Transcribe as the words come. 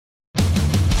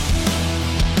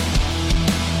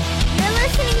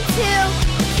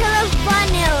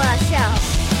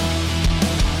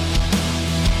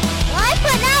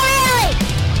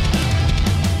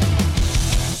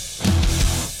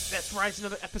surprise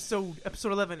another episode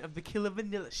 11 of the Killer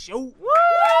Vanilla Show. Woo!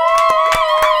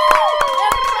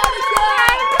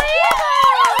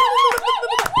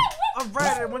 All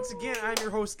right, and once again, I'm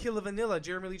your host, Killer Vanilla,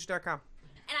 JeremyLeach.com.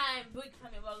 And I'm Boyd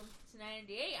Coming. Welcome to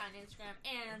 98 on Instagram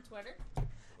and Twitter.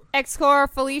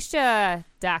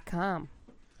 XCoreFelicia.com.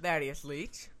 Thaddeus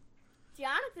Leach.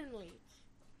 Jonathan Leach.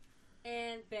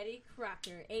 And Betty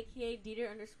Crocker, a.k.a.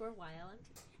 Dieter_YLNT.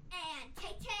 And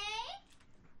Tay-Tay.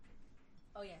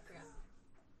 Oh, yeah, I forgot.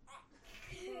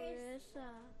 Carissa.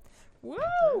 Woo!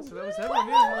 So that was everyone.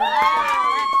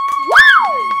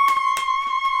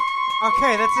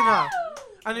 Okay, that's enough.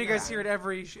 I know you guys hear it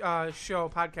every show,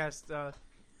 podcast,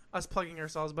 us plugging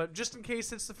ourselves, but just in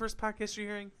case it's the first podcast you're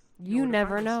hearing, You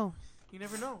never know. You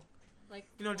never know. Like,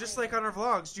 Just like on our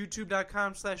vlogs,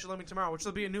 youtube.com/LoveMeTomorrow, which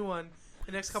will be a new one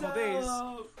the next couple days.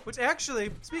 Which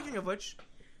actually, speaking of which,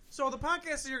 so the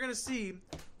podcast that you're going to see,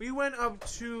 we went up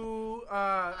to,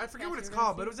 I forget what it's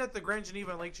called, but it was at the Grand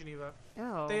Geneva in Lake Geneva.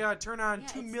 Oh. They turn on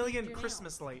 2 million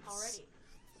Christmas lights. already.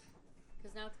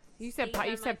 Because now You said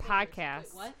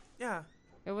podcast. Wait, what? Yeah.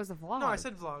 It was a vlog. No, I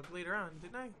said vlog later on,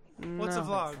 didn't I? No, What's a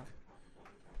vlog? that's not.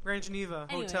 Grand Geneva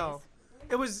Anyways. Hotel.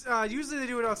 It was, usually they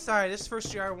do it outside. This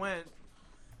first year I went,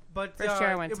 but First year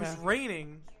I went it was too.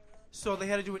 raining, so they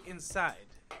had to do it inside.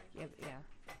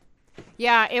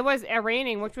 Yeah, it was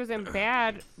raining, which wasn't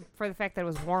bad for the fact that it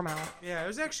was warm out. Yeah, it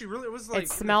was actually really, it was like It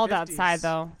smelled in the 50s. outside,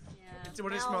 though. Yeah. What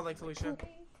did it smell like, Felicia?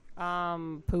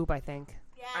 Poop, I think.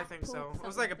 I think so. It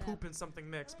was like a poop and something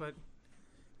mix, but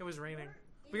it was raining.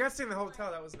 We got to stay in the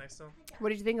hotel. That was nice, though. What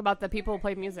did you think about the people who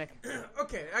played music?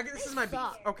 Okay, this is my beef.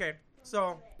 Okay,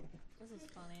 so This is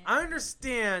funny. I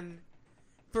understand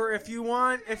for if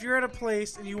you're at a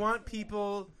place and you want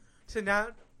people to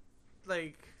not,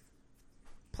 like,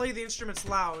 play the instruments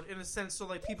loud in a sense so,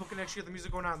 like, people can actually hear the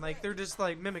music going on. Like, they're just,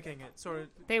 like, mimicking it, sort of.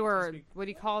 They were, what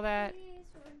do you call that?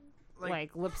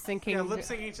 Like Lip syncing. yeah, lip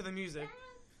syncing to the music.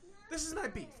 This is my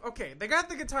beef. Okay, they got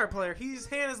the guitar player. His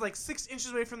hand is, like, 6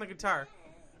 inches away from the guitar.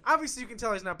 Obviously, you can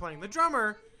tell he's not playing. The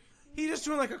drummer, he's just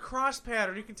doing, like, a cross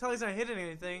pattern. You can tell he's not hitting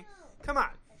anything. Come on.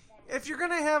 If you're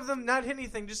going to have them not hit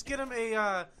anything, just get them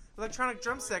a electronic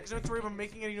drum set, because you don't have to worry about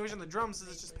making any noise on the drums, since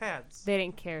it's just pads. They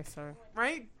didn't care, sir.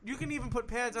 Right? You can even put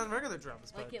pads on regular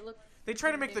drums. But Like it looked. they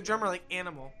try to make the drummer like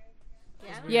Animal.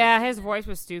 Yeah, his voice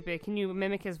was stupid. Can you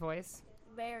mimic his voice?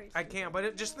 Very. I can't,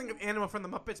 but just think of Animal from the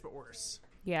Muppets, but worse.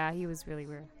 Yeah, he was really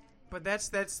weird. But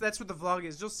that's what the vlog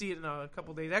is. You'll see it in a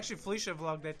couple days. Actually, Felicia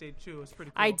vlogged that day, too. It was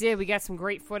pretty cool. I did. We got some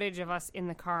great footage of us in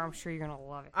the car. I'm sure you're going to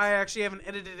love it. I actually haven't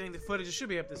edited any of the footage. It should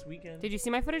be up this weekend. Did you see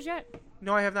my footage yet?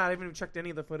 No, I have not. I haven't even checked any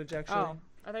of the footage, actually. Oh.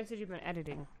 I thought you said you've been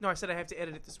editing. No, I said I have to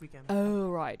edit it this weekend. Oh,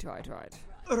 right. Right.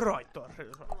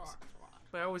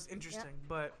 But it was interesting,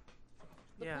 but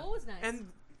The yeah. pool was nice. And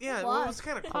yeah, It well, it was. was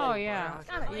kind of cold. Oh, yeah.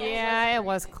 Kinda Yeah, it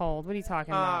was cold. What are you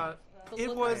talking about? It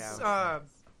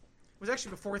was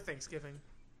actually before Thanksgiving.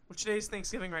 Well, today's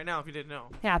Thanksgiving right now, if you didn't know.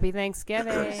 Happy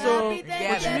Thanksgiving. So, Happy which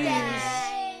Thanksgiving.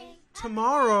 means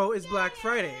tomorrow is Black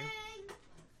Friday.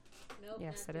 Nope,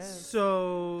 Yes, not it this. is.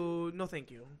 So, no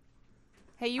thank you.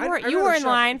 Hey, you I'd were rather in shop-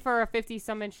 line for a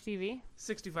 50-some-inch TV.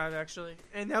 65, actually.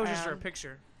 And that was just for a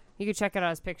picture. You could check it out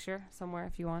his picture somewhere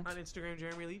if you want. On Instagram,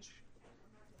 Jeremy Leach.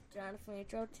 Jonathan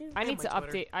Leach wrote too. I need my to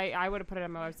Twitter. update. I would have put it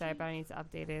on my website, but I need to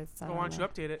update it. So Why don't you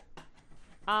update it?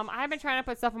 I've been trying to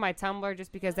put stuff on my Tumblr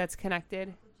just because that's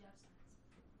connected.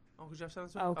 Oh, who Jeff said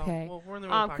this? Okay. Oh, well, we're in the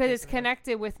middle of Because it's podcasting.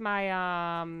 connected with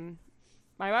my my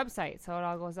website, so it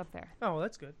all goes up there. Oh, well,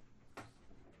 that's good.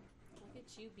 Look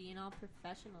at you being all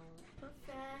professional.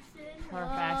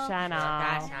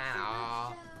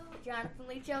 Professional. Jonathan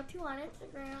Leach 02 on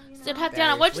Instagram. You know. So,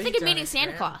 Tatiana, what'd you think of meeting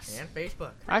Santa Claus? And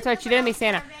Facebook. I thought you didn't be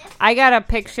Santa. I got a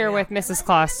picture with Mrs.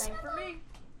 Claus. Same for me.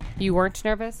 You weren't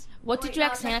nervous? What did you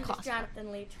ask Santa Claus?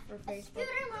 Jonathan Leach for Facebook.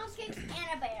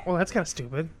 Well, that's kind of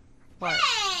stupid. What?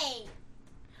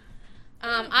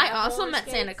 I also met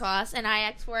Santa Claus, and I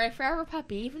asked for a forever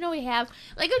puppy, even though we have,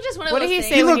 like, it was just one of What those did he things.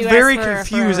 say He when looked you very asked for a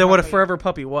confused forever at what a puppy? forever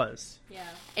puppy was. Yeah.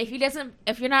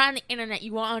 If you're not on the internet,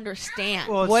 you won't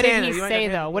understand. Well, it's What Santa. did he You might say,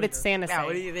 not have though? What did either. Santa Yeah,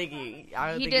 what do say? you think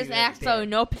He just asked, so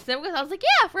no Pacifics. I was like,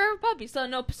 yeah, forever puppy, so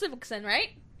no Pacifics then, right?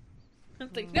 I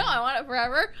was like, no, I want a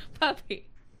forever puppy.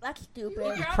 That's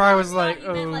stupid. He probably was like,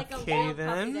 You meant, like, a okay, wild puppy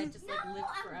then. that just, like, lived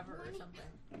forever or something.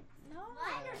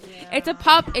 It's a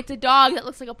pup. It's a dog that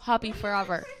looks like a puppy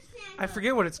forever. I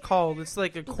forget what it's called. It's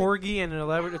like a corgi and an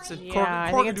elaborate. It's a Yeah,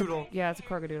 I think it's corgadoodle. a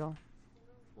corgadoodle.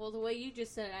 Well, the way you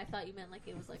just said it, I thought you meant like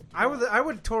it was like. I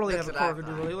would totally have a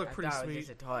corgadoodle. They look pretty sweet. It's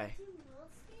a toy.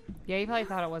 Yeah, you probably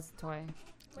thought it was a toy.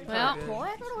 Well, Good. Boy,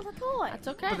 I thought it was a toy. that's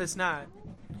okay. But it's not.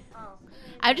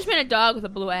 I just meant a dog with a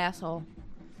blue asshole.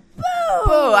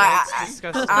 Boo! That's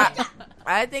disgusting.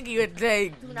 I think you would say,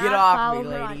 Do get not off follow me,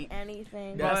 her on lady.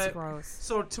 anything. Yeah. That's But- gross.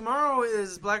 So tomorrow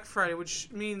is Black Friday, which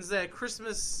means that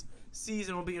Christmas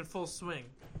season will be in full swing.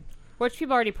 Which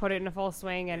people already put it in a full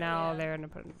swing, and now Yeah. they're going to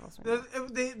put it in full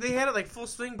swing. They had it like full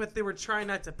swing, but they were trying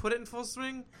not to put it in full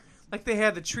swing. Like they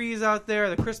had the trees out there,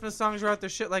 the Christmas songs were out there,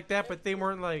 shit like that, but they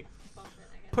weren't like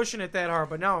pushing it that hard.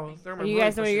 But now they're You really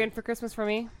guys know what pushing you're it. getting for Christmas for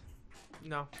me?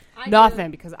 No.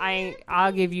 Nothing, because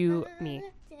I'll give you me.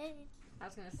 I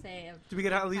was gonna say. Do we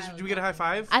get at least? Do we get a high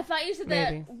five? I thought you said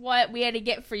Maybe. that what we had to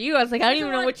get for you. I was like, I don't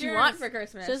even know what you want for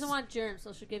Christmas. She doesn't want germs,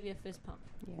 so she'll give you a fist pump.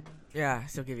 Yeah,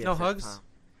 she'll give you No a fist hugs? pump.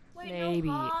 Wait, Maybe.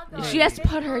 No hog If or She has to big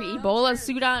put her hog? Ebola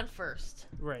suit on first.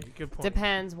 Right. Good point.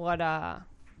 Depends what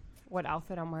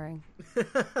outfit I'm wearing.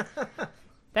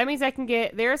 That means I can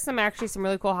get. There's some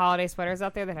really cool holiday sweaters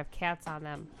out there that have cats on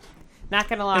them. Not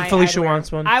gonna lie. And Felicia I'd wear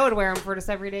wants 'em. one. I would wear them for just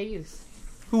everyday use.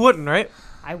 Who wouldn't, right?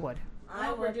 I would.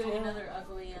 I we're doing another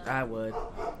ugly I would.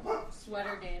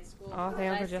 sweater day at school. Oh, thank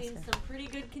you I've for seen Jessica. some pretty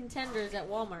good contenders at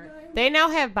Walmart. They now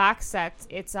have box sets.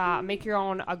 It's make your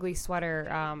own ugly sweater.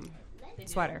 They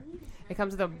do. Sweater. It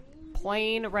comes with a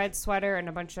plain red sweater and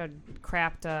a bunch of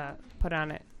crap to put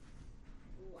on it.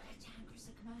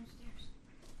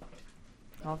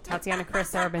 Well, Tatiana and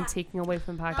Chris have been taking away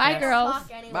from the podcast. Bye, girls.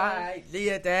 Talk anyway. Bye. See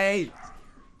ya, Dave.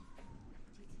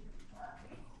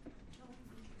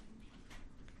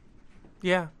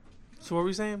 Yeah. So what were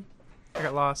we saying? I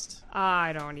got lost.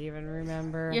 I don't even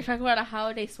remember. You're talking about a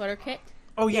holiday sweater kit?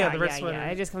 Oh yeah, the red sweater. Yeah.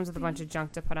 It just comes with a bunch of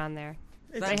junk to put on there.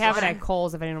 It's They have it fine. at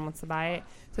Kohl's if anyone wants to buy it.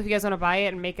 So if you guys want to buy it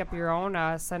and make up your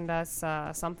own, send us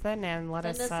something and let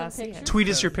Send us some us see pictures. it. Tweet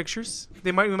us your pictures.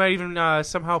 We might even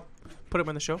somehow put them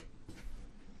on the show.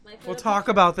 Might put We'll a talk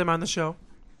picture. about them on the show.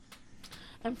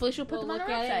 And Felicia will put We'll them on look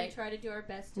our at it and website. try to do our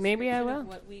best. Maybe I description will. of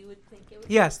What we would think it would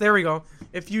be. Yes, there we go.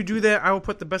 If you do that, I will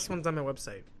put the best ones on my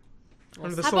website.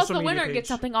 Under the How about social the media winner page. gets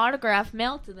something autographed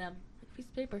mailed to them? A piece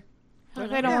of paper. What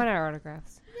if they don't Yeah. want our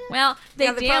autographs? Well, they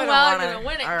Yeah, they damn probably well don't are want going to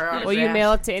win it. our autograph. Will you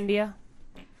mail it to India?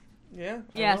 Yeah.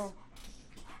 I Yes. will.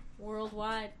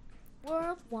 Worldwide.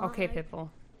 Worldwide. Okay, Pitbull.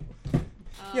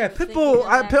 Yeah, I was thinking Pitbull. of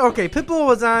Okay, actually- Pitbull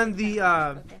was on the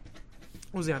Okay.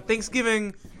 what was he on?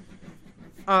 Thanksgiving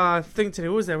thing today.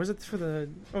 What was that? Was it for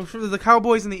the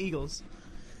Cowboys and the Eagles?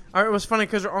 It was funny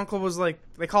because her uncle was like,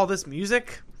 they call this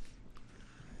music.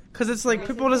 Because it's like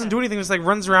Pitbull doesn't do anything. Just like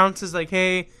runs around, says like,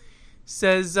 hey,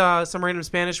 says some random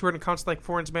Spanish word and counts like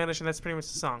 4 in Spanish, and that's pretty much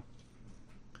the song.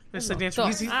 And it's like dance. So-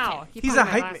 Ow. He's a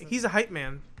hype. He's a hype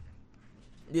man.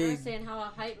 I Yeah, understand how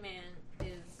a hype man is.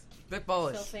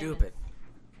 Pitbull is So famous. stupid.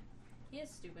 He is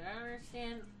stupid. I don't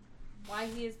understand why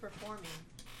he is performing.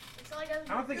 It's like a-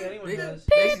 I don't think anyone They, does.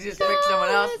 they should just pick someone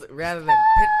else rather than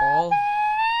Pitbull.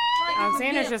 Like, Alexander's he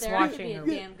could be up just there. He could watching be a him.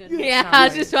 damn good Yeah, Sounds I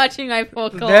was like- just watching my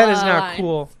vocal That is not line.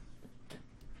 cool.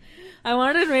 I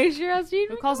wanted to make sure I was doing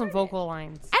Who calls them vocal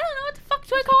lines? I don't know what the fuck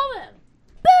do I call them.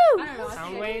 I Boo! don't know. I Sound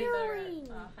think wave? he's a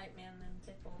better hype man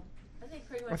than Pitbull. I think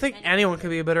pretty much. I think anyone could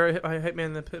be a better hype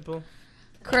man than Pitbull.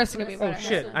 Chris could be Oh better.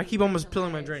 shit! I keep almost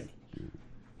spilling my drink.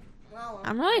 Well,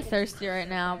 I'm really thirsty right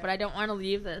now, but I don't want to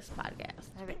leave this podcast.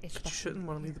 I have an itch But you shouldn't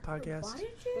want to leave the why podcast. did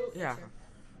you? Yeah.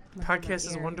 Podcast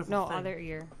is a ear. wonderful No, thing. other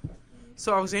ear.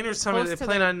 So Alexander was telling me Close they to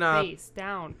plan the on. face,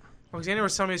 down. Alexander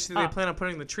was telling me they Up. plan on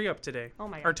putting the tree up today Oh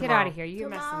my or god. Get tomorrow out of here. You're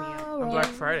messing me up. on Black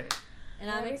Friday. And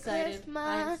I'm Merry excited. Christmas.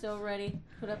 I'm so ready to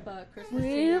put up a Christmas With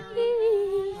tree. in our room.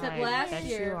 me. Except I last bet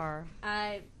year- you are.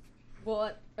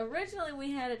 Originally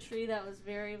we had a tree that was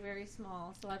very, very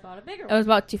small, so I bought a bigger It one. was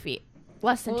about 2 feet.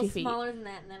 Less A than little 2 feet. smaller than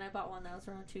that, and then I bought one that was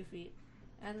around 2 feet.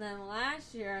 And then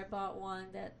last year I bought one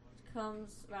that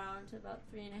comes around to about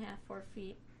 3.5, 4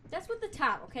 feet. That's with the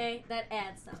top, okay? That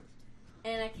adds some.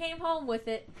 And I came home with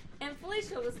it, and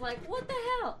Felicia was like, "What the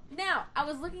hell?" Now I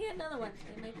was looking at another one.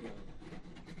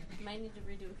 It might need to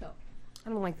redo a coat. I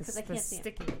don't like this. 'Cause I The can't see 'em.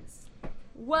 stickiness.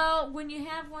 Well, when you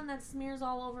have one that smears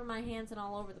all over my hands and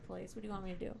all over the place, what do you want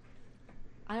me to do?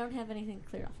 I don't have anything to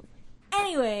clear off of.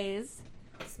 Anyways,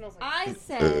 It smells like I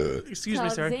said Excuse to me,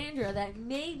 sir. Alexandra that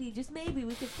maybe, just maybe,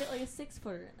 we could fit like a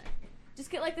 6-footer in there. Just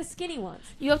get like the skinny ones.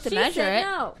 You have to She measure said it.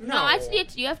 no. No, I see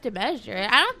it. You have to measure it.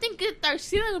 I don't think our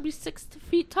ceiling will be 6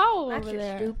 feet tall That's over just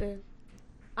there. stupid.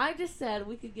 I just said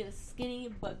we could get a skinny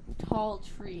but tall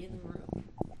tree in the room.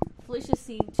 Felicia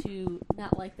seemed to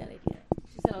not like that idea.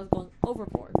 She said I was going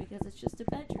overboard because it's just a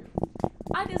bedroom.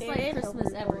 I just It like is Christmas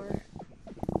overboard. everywhere.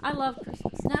 I love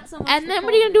Christmas. Not so much. And the then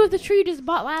what are you gonna cold do with the tree you just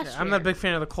bought last year? I'm not a big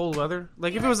fan of the cold weather.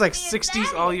 Like if it was like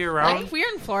 60s all year Like round, if we're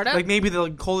in Florida. like maybe the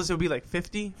coldest it would be like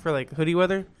 50 for like hoodie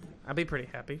weather. I'd be pretty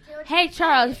happy. Hey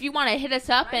Charles, if you want to hit us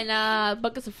up and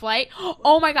book us a flight.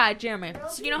 Oh my God, Jeremy.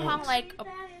 So you know how like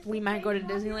we might go to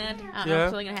Disneyland. I don't know Yeah. if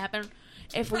something's gonna happen.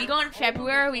 If we go in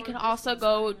February, we can also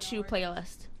go to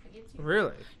Playlist.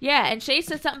 Really? Yeah, and Shay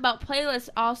said something about Playlist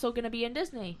also gonna be in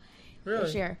Disney this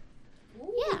Really? year.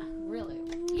 Yeah, Really?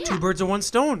 yeah. Two birds with one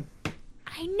stone.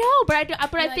 I know, but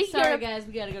I think sorry, you're. guys,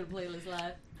 we gotta go to Playlist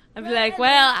Live. I'd be like,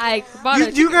 well, I bought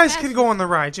a You guys ticket can go on the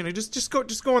rides. You know, just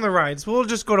go on the rides. We'll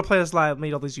just go to Playlist Live,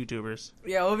 meet all these YouTubers,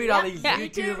 Yeah, we'll meet all these Yeah.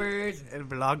 YouTubers. and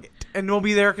vlog it. And we'll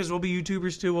be there because we'll be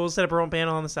YouTubers too. We'll set up our own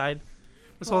panel on the side.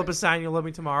 Let's hold up a sign. You'll love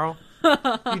me tomorrow.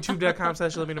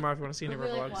 YouTube.com/you'll love me tomorrow if you want to see any of our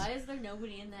We'll be like, vlogs. why is there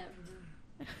nobody in that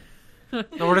room?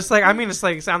 No, we're just like it's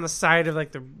like it's on the side of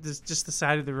like just the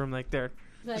side of the room like there.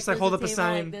 Just, like, there's hold a up a table,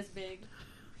 sign. Like, this big.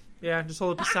 Yeah, just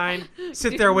hold up a sign.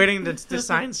 Sit there waiting to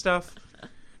sign stuff.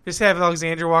 Just have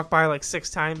Alexandra walk by like 6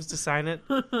 times to sign it.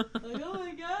 Like, oh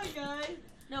my god, guys.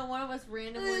 No, one of us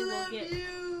randomly will get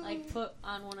like put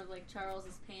on one of like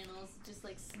Charles's panels, just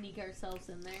like sneak ourselves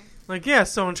in there. Like, yeah,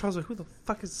 so and Charles like, who the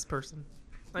fuck is this person?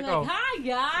 Like, Like, oh, hi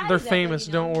guys. they're That, famous,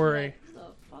 you know, don't worry. Like, the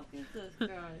fuck is this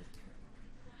guy?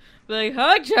 Like,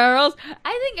 hi, Charles.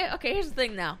 I think, okay, here's the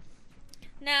thing now.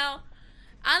 Now,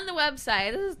 on the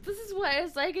website, this is what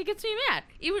it's like, it gets me mad.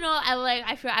 Even though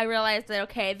I realize that,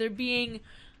 okay, they're being,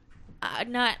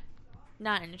 not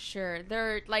insured.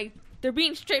 They're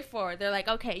being straightforward. They're like,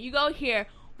 okay, you go here.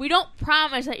 We don't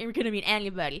promise that you're going to meet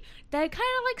anybody. That kind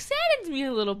of, like, saddens me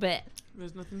a little bit.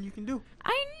 there's nothing you can do.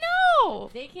 I know.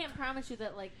 They can't promise you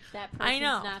that like that I person's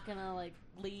know. not gonna like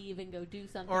leave and go do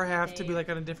something. Or that have to they- be like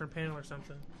on a different panel or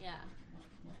something. Yeah.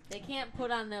 They can't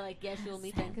put on there like, yes, you'll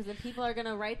meet them, because then people are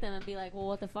gonna write them and be like, well,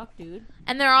 what the fuck, dude?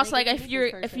 And they're also Make like, it if meet you're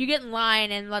this if person. you get in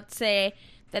line and let's say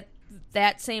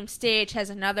that same stage has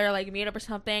another like meetup or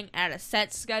something at a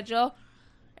set schedule,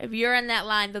 if you're in that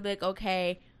line, they'll be like,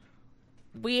 okay,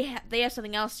 they have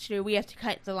something else to do. We have to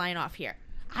cut the line off here.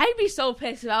 I'd be so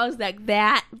pissed if I was like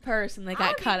that person that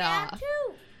got cut off.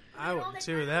 I would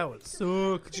too. That would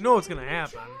suck. 'Cause you know what's gonna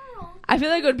happen. I feel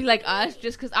like it would be like us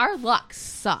just because our luck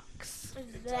sucks.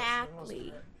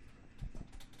 Exactly.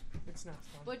 It's not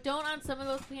fun. But don't on some of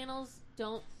those panels,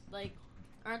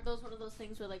 aren't those one of those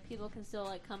things where like people can still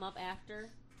like come up after?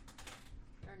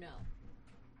 Or no?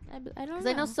 I don't Because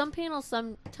know. I know some panels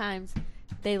sometimes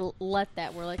they let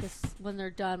that where like when they're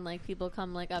done, like people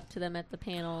come like up to them at the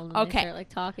panel and Okay. they start like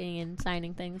talking and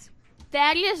signing things.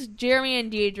 Thaddeus, Jeremy,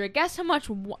 and Deidre, guess how much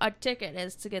a ticket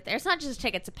is to get there? It's not just a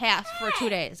ticket, it's a pass for 2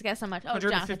 days. Guess how much? Oh,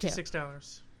 Jonathan, too.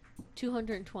 $156.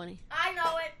 220. I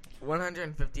know it.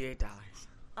 $158.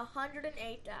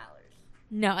 $108.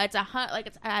 No, it's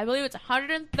I believe it's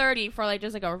 130 for like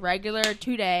just like a regular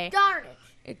 2 day. Darn it.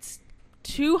 It's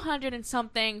 200 and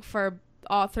something for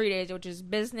all 3 days, which is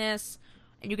business,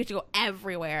 and you get to go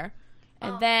everywhere.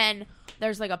 And then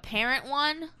there's like a parent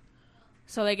one,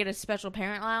 so they get a special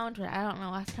parent lounge. But I don't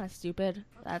know, that's kind of stupid.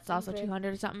 That's also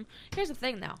 200 or something. Here's the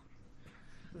thing, though.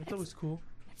 That was cool.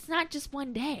 It's not just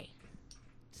 1 day.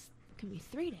 It can be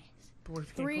 3 days. But what if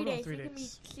you 3 can't go to all days. 3 You can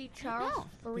days? see Charles. know.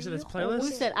 for You said it's real. playlist? Who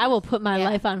said I will put my Yeah.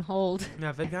 life on hold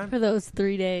Now VidCon? for those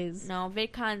 3 days? No,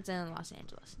 VidCon's in Los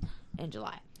Angeles in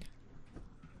July.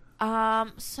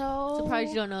 Surprised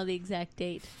you don't know the exact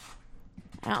date.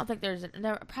 I don't think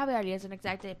there probably already is an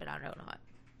exact date, but I don't know it.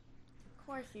 Of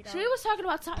course you don't. Shay was talking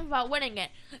about something about winning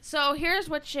it. So here's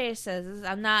what Shay says.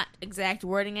 I'm not exact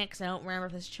wording it because I don't remember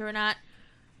if this is true or not.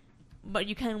 But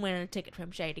you can win a ticket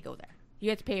from Shay to go there. You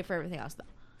have to pay for everything else, though.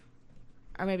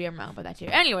 Or maybe I'm wrong about that, too.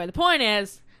 Anyway, the point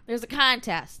is, there's a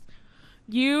contest.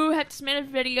 You have to submit a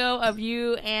video of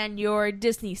you and your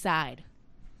Disney side.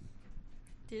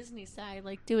 Disney side,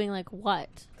 like doing like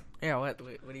what? Yeah, what do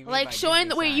you mean Like by showing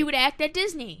the way Disney you side? would act at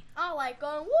Disney. Oh, like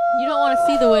going, woo! You don't want to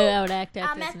see the way I would act at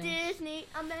I'm at Disney. Disney.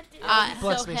 I'm at Disney. I'm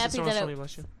Bless so me, happy sister, that Sonny, it,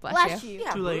 bless you. Bless you.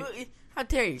 Yeah, Too late. but how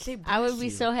dare you? Say I would bless be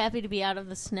you. so happy to be out of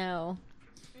the snow.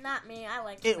 Not me. I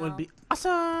like It snow. would be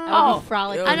awesome. I would be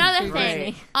frolicking Another through thing,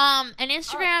 Disney. an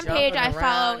Instagram Jumping page I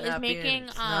follow around, is not being making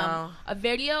in snow. a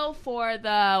video for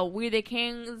the We the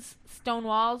Kings Stone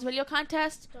Walls video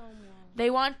contest. They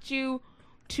want you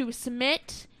to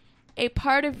submit a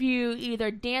part of you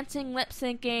either dancing, lip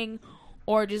syncing,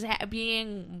 or just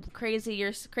being crazy,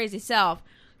 your crazy self,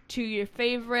 to your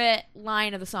favorite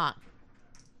line of the song.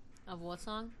 Of what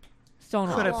song?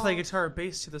 Stonewall. Could I play guitar or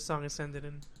bass to the song and send it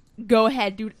in? Go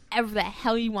ahead, do whatever the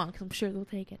hell you want, because I'm sure they'll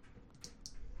take it.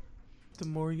 The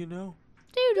more you know.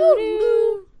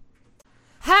 Doo-doo-doo.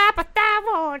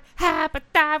 Hypothyroid,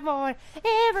 hypothyroid.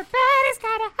 Everybody's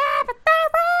got a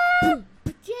hypothyroid.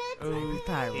 Oh,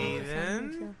 Thyroid.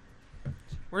 Aiden.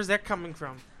 Where's that coming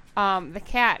from? The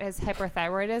cat has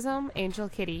hyperthyroidism, Angel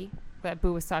Kitty, that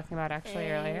Boo was talking about actually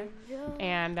earlier.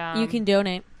 And you can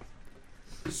donate.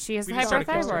 She has We can start a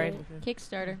hypothyroid. Kickstarter.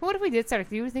 Kickstarter. What if we did start?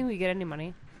 Do you think we get any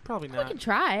money? Probably We not. can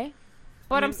try.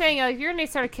 But I I'm mean- saying, like, if you're gonna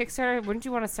start a Kickstarter, wouldn't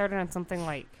you want to start it on something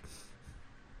like,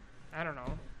 I don't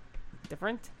know,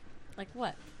 different? Like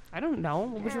what? I don't know.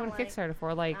 What would you Yeah, want to like- Kickstarter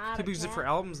for? Like, People use it for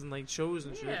albums and like shows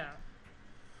and shit. yeah.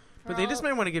 But they just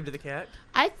might want to give to the cat.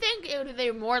 I think it would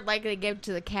be more likely to give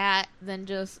to the cat than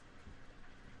just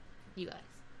you guys.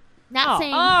 Not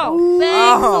saying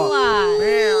Thanks Oh. a lot.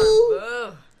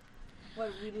 Man,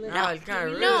 What, we No, it's kinda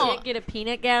we rude. No. get a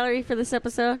peanut gallery for this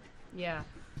episode? Yeah.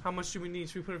 How much do we need?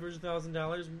 Should we put it for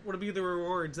 $1,000? What would be the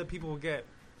rewards that people will get?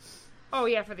 Oh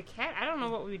yeah, for the cat, I don't know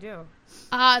what we do.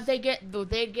 they get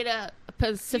a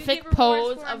specific rewards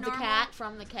pose for a of the normal cat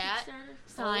from the cat,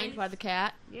 signed by the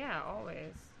cat. Yeah,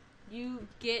 always. You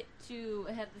get to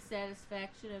have the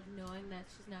satisfaction of knowing that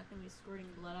she's not going to be squirting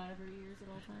blood out of her ears at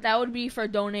all times. That would be for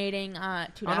donating $2. I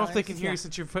don't know if they can hear Yeah. you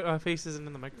since your face isn't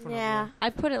in the microphone. over Yeah. I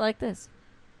put it like this.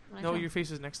 there. No, your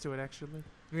face is next to it actually.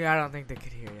 Yeah, I don't think they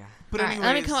could hear ya. But All right, anyways,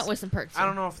 let me come up with some perks. I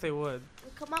don't know if they would.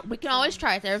 Come up We with can always some.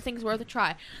 try it. Everything's worth a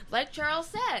try. Like Charles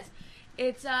says,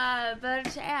 it's better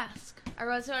to ask. Or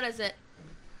what is it?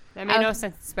 That made no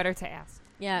sense. It's better to ask.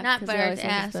 Yeah, Not 'cause they better always to say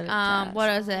it's ask. better to ask. What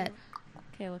is it?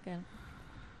 Okay, look at him.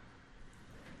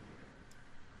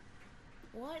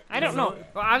 What? I don't know.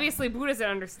 Well, obviously, Boo doesn't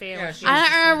understand. Yeah, what she- she- I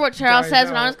don't remember what Charles dies says,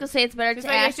 but I'm out. just gonna say it's better She's to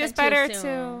like, ask. it's just than better to. to.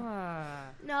 assume.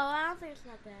 No, I don't think it's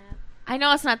not that. I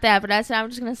know it's not that, but I'm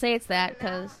just gonna say it's that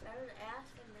because Better to ask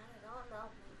and not at all. No.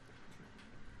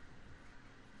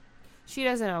 She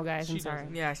doesn't know, guys. I'm She sorry.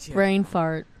 doesn't. Yeah, she. Brain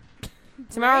fart.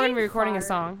 Tomorrow we're gonna be Brain recording a fart.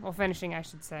 song. Well, finishing, I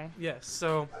should say. Yes.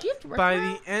 So do you have to work by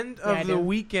tomorrow? the end Yeah, I of the do.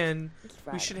 weekend, It's we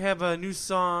Friday. should have a new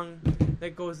song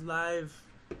that goes live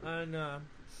on.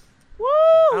 Woo!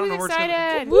 don't know Who's where it's gonna-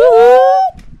 excited?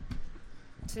 Woo!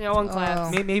 So no one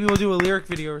claps. Maybe we'll do a lyric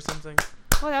video or something.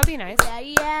 Oh, that would be nice.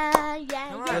 Yeah.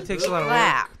 Come on. That takes a lot of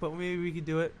Clap. work, but maybe we could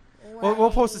do it. We'll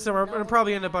post it somewhere. It'll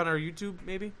probably end up on our YouTube,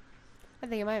 maybe. I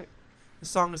think it might. The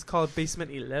song is called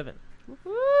Basement 11.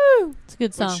 Woo! It's a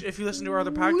good song. Which, if you listen to our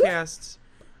other podcasts,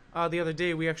 the other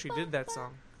day we actually did that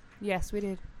song. Yes, we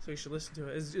did. So you should listen to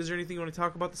it. Is there anything you want to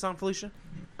talk about the song, Felicia?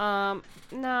 No,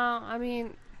 I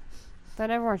mean, then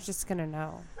everyone's just gonna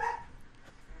know.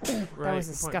 Right. was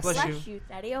good point. disgusting. Bless Bless you. you,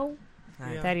 Daddio.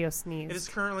 Yeah. Daddio sneezed. It is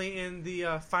currently in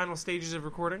the final stages of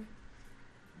recording.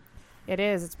 It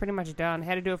is. It's pretty much done.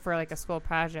 Had to do it for like a school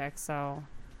project. So,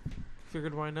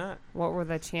 Figured why not. what were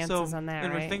the chances on that?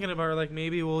 and Right? we're thinking about like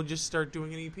maybe we'll just start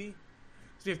doing an EP.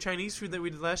 'Cause we have Chinese food that we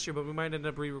did last year, but we might end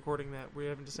up re-recording that. We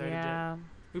haven't decided yet. yeah,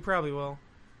 We probably will.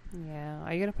 yeah.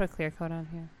 Are you gonna put a clear coat on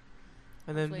here?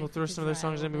 And then Let's wait we'll for throw it to some other dry a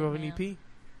songs in. little Maybe we'll have an bit, EP.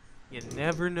 You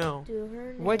never know. Do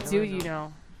her What nails. do Never you know.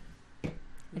 know?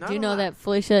 I Not do a know lot. that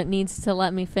Felicia needs to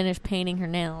let me finish painting her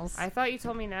nails. I thought you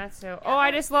told me not to. Oh,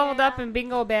 I just leveled up in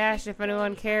Bingo Bash. If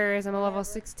anyone cares, I'm a level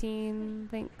 16.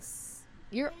 Thanks.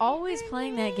 You're always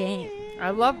playing that game.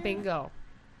 I love Bingo.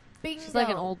 Bingo. She's like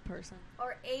an old person.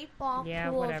 Or 8-ball Yeah,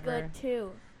 pool whatever. is good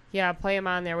too. Yeah, play him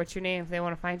on there. What's your name? If they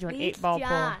want to find you on Leech 8-ball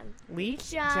John. pool.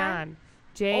 Leech John. John.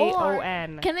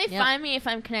 Jon. Can they Yep. find me if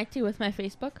I'm connected with my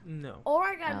Facebook? No. Or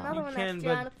I got Oh. another You one can, that's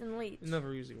but Jonathan Leach. It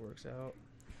never usually works out.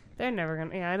 They're never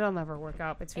gonna. Yeah, it'll never work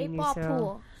out between 8-ball you two.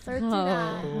 pool.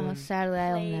 39. Oh, sadly,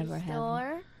 I'll Play never have.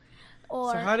 Store.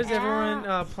 Or So how does everyone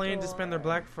App plan to spend their Store.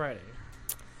 Black Friday?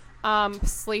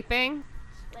 Sleeping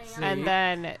Playing and Sleep.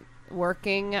 then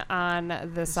working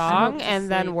on the song to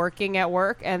and then sleep. working at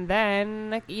work and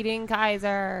then eating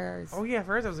Kaisers. Oh yeah, I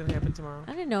forgot that was gonna happen tomorrow.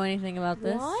 I didn't know anything about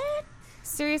this. What?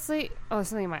 Seriously? Oh, there's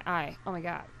something in my eye. Oh my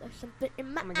god. There's something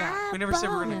in my Oh my God. We never said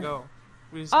we were eyeball. gonna go.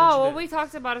 We just Oh, mentioned well, it. we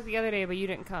talked about it the other day, but you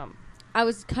didn't come. I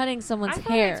was cutting someone's I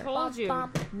thought hair. I told you.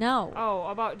 Bum, bum. No. Oh,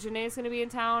 about Janae's gonna be in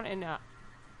town and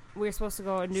we were supposed to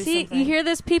go and do See, something. you hear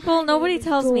this, people? Nobody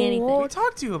tells me anything. We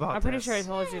talked to you about. I'm pretty this. sure I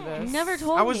told you You this. never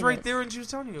told me. I was right this. there when she was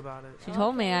telling you about it. She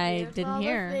told me. I Here's didn't all the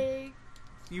hear. things.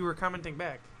 You were commenting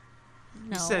back.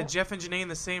 No. You said Jeff and Janae in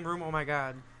the same room. Oh my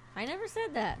god. I never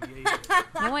said that. Yeah, you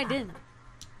did. No, I didn't.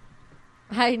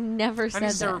 I never I said need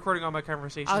to start that. recording all my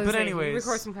conversations. I was But saying, anyways,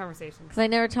 record some conversations. Because I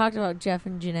never talked about Jeff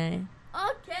and Janae.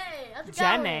 Okay, let's go.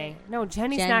 Jenny. No,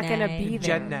 Jenny's not gonna Jenny. be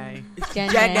there. Janae.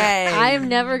 Janae. I am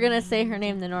never going to say her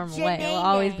name the normal way. It will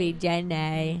always be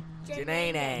Janae.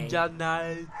 Janae. Janae.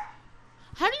 Janae.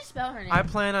 How do you spell her name? I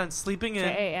plan on sleeping in,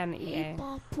 Janea.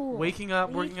 8-ball pool. waking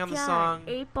up, working on the Leech song,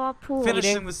 8-ball pool.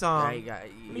 finishing Eating. the Yeah, song, you got.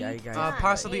 Yeah, you got.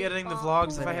 possibly editing the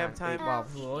vlogs if I have time, Ball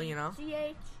pool, you know.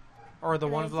 or the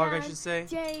one vlog I should say.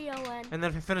 Jon. And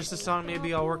then if I finish the song,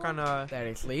 maybe I'll work on a That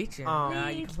is Leech. And, Um,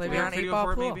 you can play me lyric on video 8-ball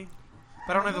for it, pool. maybe.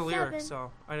 But I don't have the Number lyrics, 7.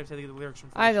 so I'd have to get the lyrics from.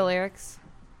 I have the Felicia. lyrics.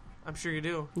 I'm sure you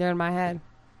do. They're in my head.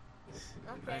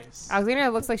 Nice. Alexandria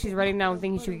looks like she's writing down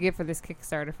things you could get for this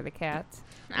Kickstarter for the cat.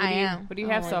 I am. What do you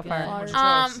have Oh so my far?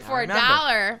 God. For I remember.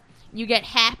 $1, you get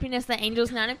happiness, the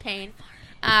angel's not in pain.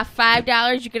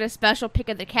 $5, you get a special pic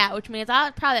of the cat, which means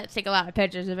I'll probably have to take a lot of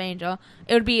pictures of Angel.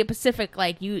 It would be a Pacific,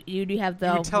 like you do have the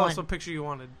You can tell one. us what picture you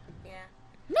wanted.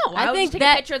 No, I I would think just take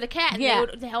that- a picture of the cat. And yeah.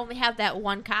 they only have that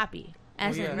one copy,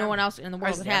 as Oh, yeah. no one else in the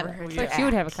world would have never it. heard Yeah. But she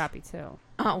would have a copy too.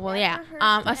 Oh well, yeah. Never heard A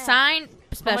of that. signed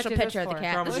special much is this picture of the for?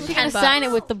 cat. How This much is is She it? can $10. sign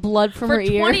it with the blood from For her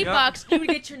ear. $20, Yep. you would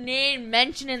get your name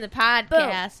mentioned in the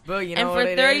podcast. Boo, you know And what for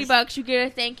it $30, is? you get a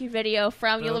thank you video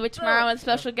from Boo. You'll Live It Tomorrow with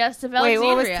special guest of Wait,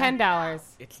 what was Alexandria. $10?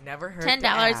 It's never hurt.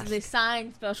 $10 to is a ask.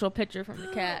 signed special picture from the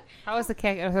cat. How was the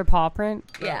cat? Her paw print?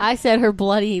 Yeah. I said her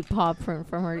bloody paw print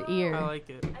from her ear. I like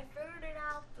it. I figured it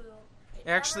out, Boo. It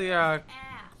Actually, never goes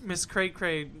Miss Craig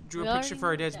drew We a picture already for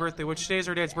her knew dad's that. birthday, which today is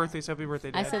her dad's birthday, so happy birthday,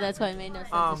 Dad. I said that's why it made no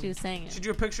sense that she was saying She it.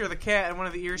 drew a picture of the cat, and one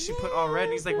of the ears she put all red,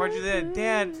 and he's like, "Why'd you do that,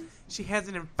 Dad? She has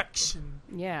an infection."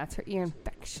 Yeah, it's her ear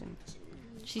infection.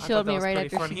 She I thought showed that me was right pretty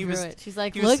after fun. she He drew was- it. She's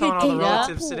like, He was look telling at all the Kate.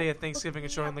 relatives today at Thanksgiving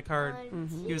and showing the card.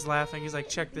 Mm-hmm. He was laughing. He's like,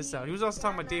 "Check this out." He was also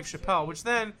talking about Dave Chappelle, which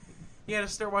then he had to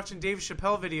start watching Dave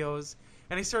Chappelle videos,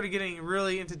 and he started getting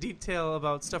really into detail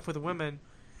about stuff with women.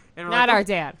 And we're Not like, our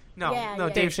dad. No, Yeah, no,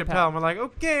 yeah. Dave Dave Chappelle. Chappelle. And we're like,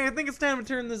 okay, I think it's time to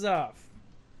turn this off.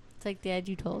 It's like, Dad,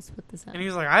 you told us to put this on. And he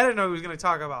was like, I didn't know he was going to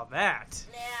talk about that.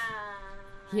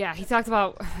 Yeah, he talked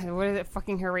about, what is it,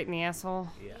 fucking her right in the asshole?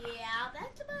 Yeah,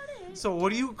 that's about it. So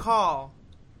what do you call?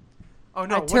 Oh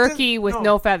no, A what's turkey it? with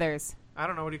no feathers. I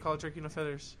don't know. What do you call a turkey no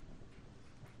feathers?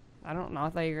 I don't know. I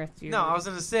thought you were going to do No, I was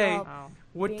going to say, Oh.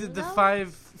 what did the Bingo?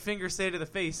 5 fingers say to the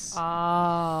face?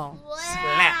 Oh.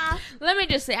 Slap. Let me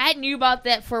just say, I knew about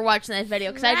that for watching that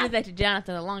video because I did that to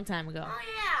Jonathan a long time ago. Oh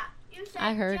yeah, you said.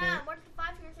 I heard John, it. What did the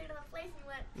 5 fingers say to the place? And you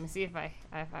went. Let me see if I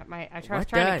was What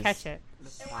trying to does? catch it. The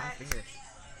 5 fingers.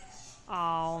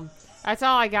 Oh. That's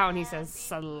all I got when he says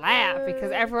slap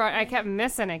because everyone, I kept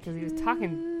missing it because he was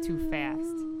talking too fast.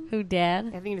 Who, Dad?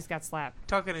 I think he just got slapped.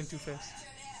 Talking in too fast.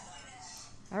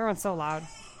 Everyone's so loud.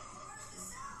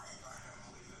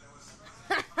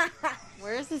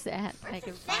 Where is this at? I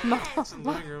can It's in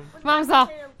the living room. Mom's all,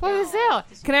 what is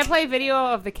this? Can I play a video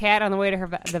of the cat on the way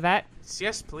to the vet?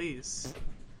 Yes, please.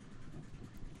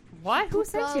 What? Who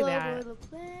sent you All that? over the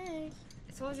place.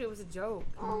 I told you it was a joke.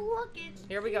 Oh look, it's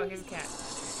Here we go. Here's a cat.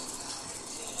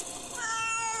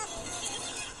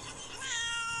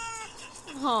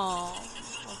 Oh.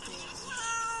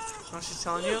 Oh, she's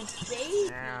telling you?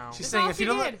 baby. Ow. She's That's saying, all if she you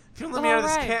don't did. let me out of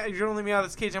this Alright. cat, if you don't let me out of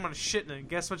this cage, I'm gonna shit in it.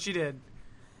 Guess what she did?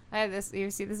 I have this. You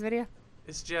see this video?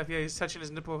 It's Jeff. Yeah, he's touching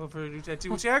his nipple for a new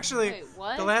tattoo. Which actually, Wait,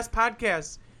 what? the last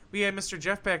podcast we had Mr.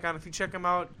 Jeff back on. If you check him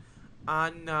out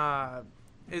on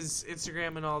his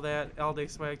Instagram and all that, All Day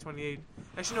Swag 28.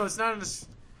 Actually, no, it's not on his.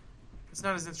 It's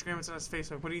not his Instagram. It's on his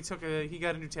Facebook. But he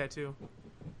got a new tattoo.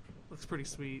 Looks pretty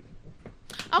sweet.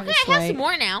 Okay, I have some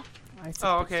more now.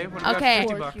 Oh, okay. What about Okay,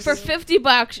 50 bucks? for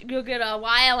 $50, you'll get a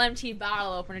YLMT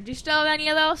bottle opener. Do you still have any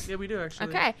of those? Yeah, we do actually.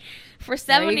 Okay. For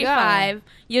There you go. $75,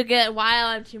 you'll get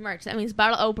YLMT merch. That means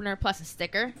bottle opener plus a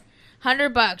sticker.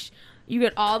 $100, you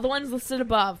get all the ones listed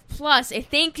above, plus a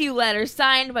thank you letter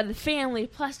signed by the family,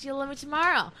 plus You'll Live It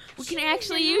Tomorrow. We can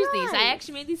actually use these. I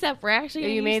actually made these up. We're actually gonna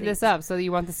You use made these. this up, so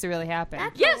you want this to really happen.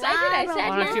 That's Yes, a I did. I lot of said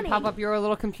Why don't you money. pop up your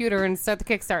little computer and start the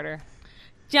Kickstarter?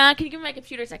 John, can you give me my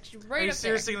computer section Are right you up there?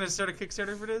 seriously going to start a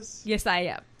Kickstarter for this? Yes, I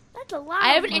am. That's a lot. I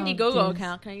have an of money. Indiegogo geez.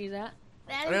 account. Can I use that?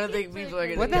 That I don't is think people are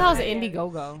gonna What the Yeah. hell is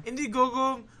Indiegogo?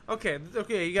 Indiegogo. Okay.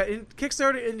 You got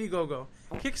Kickstarter, Indiegogo.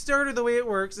 Kickstarter, the way it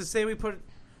works is, say we put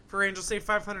for Angel, say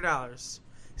 $500.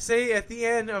 Say at the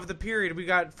end of the period we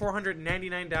got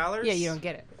 $499. Yeah, you don't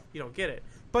get it. You don't get it.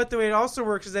 But the way it also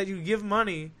works is that you give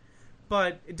money,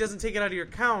 but it doesn't take it out of your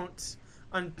account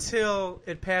until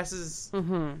it passes.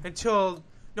 Mm-hmm. It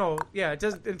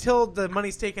doesn't until the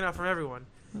money's taken out from everyone.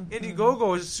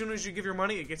 Indiegogo is as soon as you give your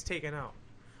money, it gets taken out.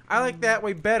 I like that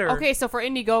way better. Okay, so for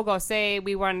Indiegogo, say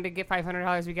we wanted to get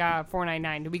 $500, we got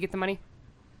 $499. Did we get the money?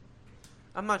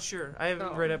 I'm not sure. I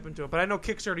haven't Oh. read up into it, but I know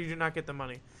Kickstarter you do not get the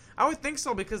money. I would think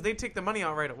so because they take the money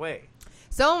out right away.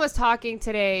 Someone was talking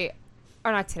today,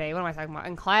 or not today, what am I talking about?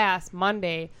 In class,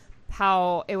 Monday,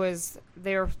 how it was,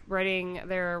 they were writing,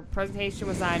 their presentation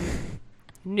was on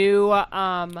new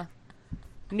apps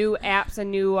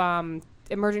and new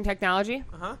emerging technology.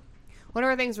 Uh-huh. One of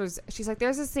her things was, she's like,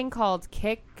 there's this thing called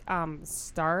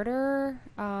Starter.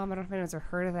 I don't know if anyone's ever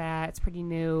heard of that. It's pretty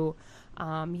new.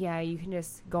 Yeah, you can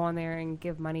just go on there and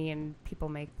give money and people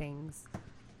make things.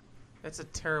 That's a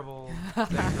terrible thing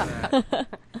for that.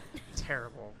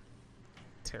 Terrible.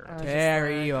 Tarot.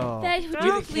 Terrio. That, would We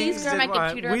you the please Kings grab my did,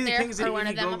 computer We up the there Kings did or one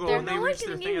of them up Indiegogo, there? and they No, I reached can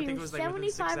their give thing. I you think it was like within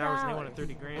 6 hours, and they wanted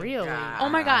 30 grand. Really? Oh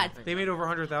my God. They made over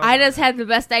 100,000. I just had the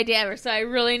best idea ever, so I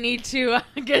really need to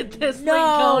get this thing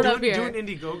going up do here. an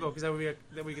Indiegogo because that we get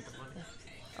the money.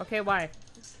 Okay, why?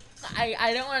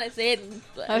 I don't want to say it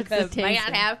because it might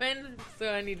not happen, so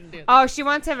I need to do it. Oh, she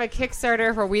wants to have a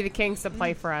Kickstarter for We the Kings to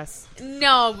play for us.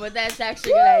 No, but that's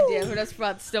actually a good idea. But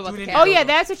that's still about the cat. Oh yeah,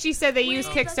 that's what she said they used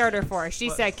Kickstarter for. She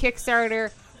said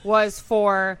Kickstarter was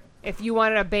for if you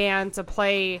wanted a band to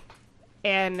play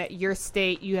in your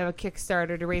state, you have a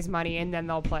Kickstarter to raise money, and then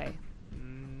they'll play.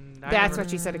 That's what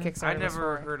she said a Kickstarter I was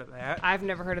never for. heard of that. I've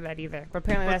never heard of that either. But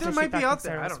apparently But that's there what she might be thought out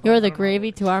there. Kickstarter I was don't for. know. You're the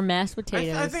gravy to our mashed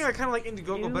potatoes. I think I kind of like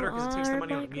Indiegogo better because it takes the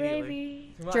money out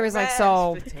immediately. Jeremy's like,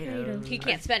 so He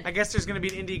can't spend. I guess there's going to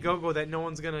be an Indiegogo that no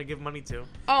one's going to give money to.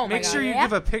 Oh my Make God. sure you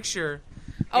give a picture.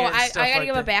 Oh, and I stuff gotta like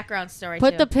give that. a background story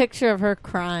Put too. the picture of her Oh,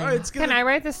 crying. it's gonna, can I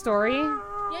write the story? Yeah,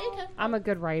 you can. I'm a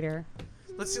good writer.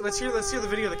 Let's hear the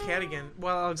video of the cat again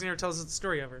while Alexander tells us the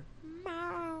story of her.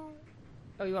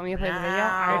 Oh, you want me to play the video?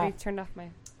 I already turned off my.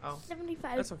 Oh,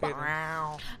 75 that's okay. Then.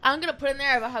 I'm gonna put in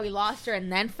there about how we lost her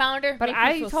and then found her. But Make me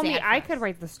I feel told me sad I for could us.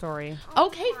 write the story.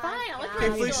 Okay, fine. I'll let Okay,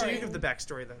 you write the Felicia, story. you give the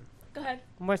backstory then. Go ahead.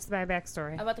 What's my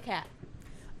backstory? About the cat.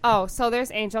 Oh, so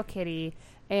there's Angel Kitty,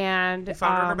 and We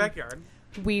found her in her backyard.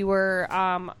 we were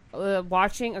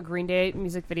watching a Green Day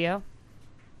music video,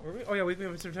 Were we? Oh yeah, we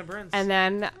went to September ends. and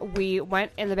then we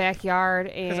went in the backyard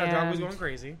because our dog was going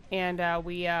crazy. and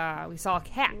we saw a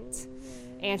cat,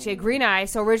 and she had green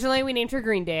eyes. So originally we named her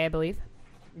Green Day, I believe.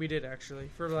 We did actually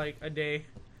for like a day.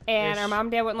 And our Ish. mom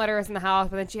and dad wouldn't let her us in the house,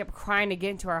 but then she kept crying to get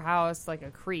into our house like a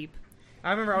creep.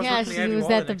 I remember I was Yeah, working the she Abbey was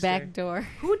Wall at the next back day. door.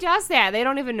 Who does that? They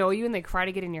don't even know you and they cry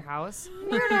to get in your house.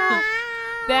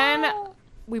 Then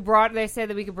they said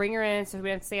that we could bring her in so we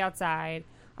didn't stay outside.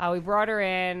 We brought her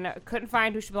in, couldn't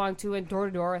find who she belonged to, and door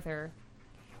to door with her.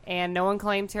 And no one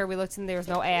claimed her. We looked and there was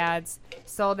no ads.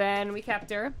 So then we kept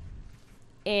her.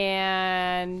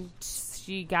 And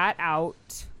she got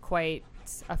out quite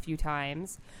a few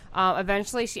times.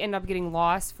 Eventually she ended up getting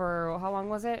lost for, how long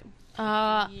was it?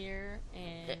 Year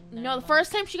and No, the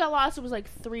first time she got lost, it was like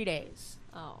 3 days.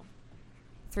 Oh.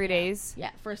 3 days. Yeah,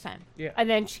 first time. And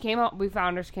then she came home. We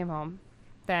found her. She came home.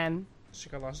 Then She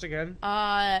got lost again.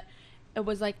 It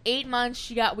was like 8 months.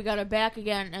 We got her back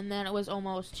again, and then it was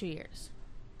almost 2 years.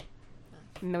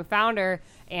 and then we found her,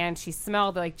 and she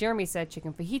smelled, like Jeremy said,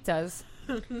 chicken fajitas.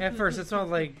 At first, it smelled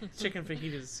like chicken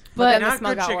fajitas, But- then the not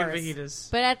smell good got chicken worse.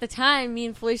 fajitas. But at the time, me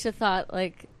and Felicia thought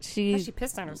like She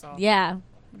pissed on herself. yeah,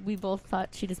 we both thought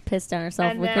she just pissed on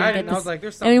herself. And We then- couldn't I get didn't. I was the, like,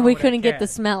 "There's I something." mean, wrong we with couldn't that get the cat.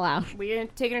 smell out. We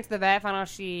didn't take her to the vet. Found out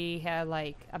she had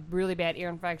like a really bad ear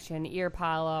infection, ear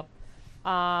polyp.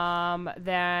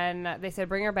 Then they said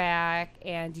bring her back,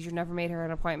 and teacher never made her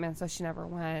an appointment, so she never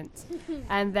went.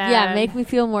 And then Yeah, make me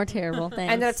feel more terrible.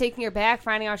 Thanks. ended up taking her back,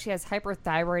 finding out she has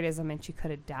hyperthyroidism, and she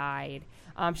could have died.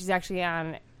 She's actually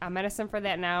on a medicine for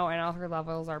that now, and all her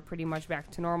levels are pretty much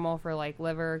back to normal for like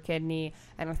liver, kidney,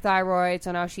 and her thyroid.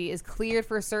 So now she is cleared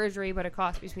for surgery, but it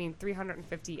costs between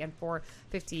 $350 and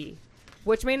 $450,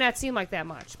 which may not seem like that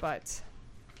much, but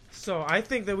So I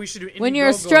think that we should do when you're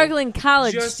a Indiegogo struggling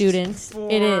college just student,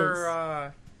 for, it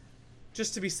is.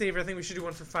 Just to be safe, I think we should do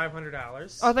one for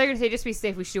 $500. oh, I thought you were gonna say just be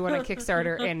safe. We should do one on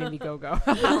Kickstarter and Indiegogo.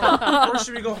 Or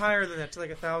should we go higher than that to like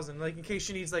 1,000? Like in case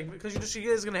she needs like because she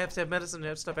is gonna have to have medicine and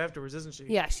have stuff afterwards, isn't she?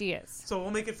 Yeah, she is. So we'll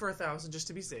make it for 1,000 just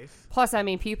to be safe. Plus, I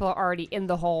mean, people are already in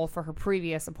the hole for her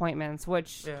previous appointments,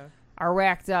 which Yeah. are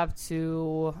racked up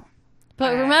to.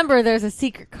 But remember, there's a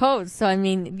secret code, so I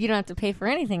mean, you don't have to pay for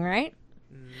anything, right?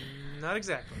 Not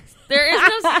exactly. There is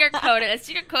no secret code. A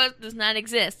secret code does not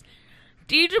exist.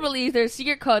 Do you believe there's a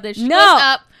secret code that she No, goes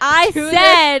up I to the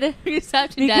said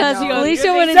reception because desk? She goes, Felicia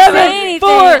 "Give me wouldn't 7, say anything. 4,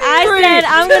 I 3, said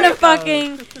I'm gonna secret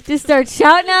code." fucking just start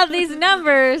shouting out these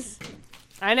numbers.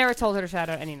 I never told her to shout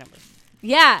out any numbers.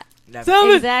 Yeah,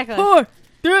 Never. exactly. 4,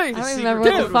 3. I don't remember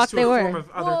what the fuck they A were. form of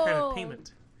other kind Whoa. of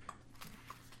payment.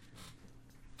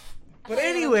 But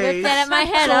anyways, Rip that at my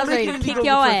head. so I was we'll ready make to an kick Indiegogo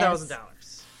your for ass.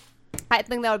 $1,000. I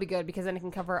think that would be good because then it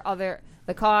can cover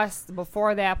the costs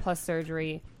before that plus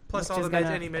surgery, Plus which all is the gonna-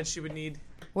 any meds she would need.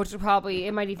 which would probably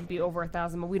it might even be over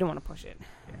 1,000, but we don't want to push it.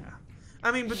 Yeah.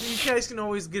 I mean, but you guys can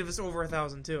always give us over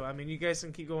 1,000 too. I mean, you guys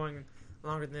can keep going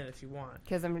longer than that if you want.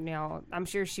 Because I'm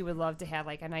sure she would love to have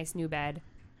like a nice new bed.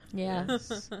 Yeah,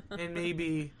 Yes. And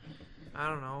maybe, I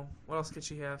don't know, what else could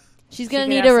she have? she's She gonna could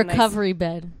need have a some nice- recovery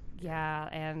bed. Yeah,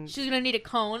 and She's gonna need a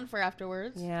cone for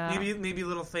afterwards. yeah, Maybe a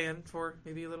little fan for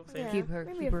maybe a little fan. Yeah. keep her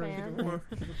Maybe keep a her. fan.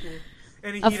 Keep it cool.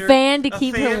 And A heater, fan to a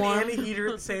keep her fan warm. and a heater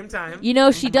at the same time. You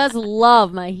know, she does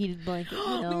love my heated blanket. You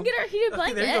We know. can get her a heated Okay,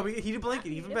 blanket. there you go. A heated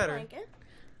blanket, even better.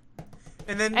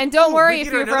 And then, And don't worry we if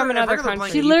get her you're from another regular country.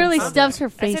 blanket. She you can literally still stuffs her I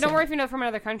face. said, don't in worry it. if you're not from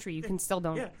another country. You can still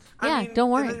donate. Yeah, don't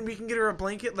worry. And then we can get her a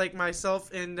blanket like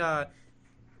myself and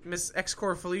Miss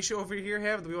X-Core Felicia over here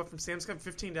have. That we bought from Sam's Club,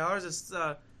 $15. It's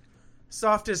the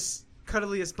softest,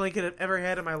 cuddliest blanket I've ever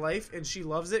had in my life, and she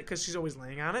loves it because she's always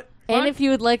laying on it. And if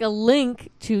you would like a link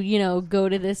to, go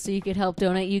to this so you could help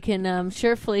donate, you can,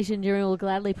 sure, Felicia and Jeremy will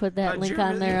gladly put that link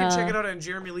on their... You can check it out on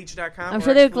jeremyleach.com. I'm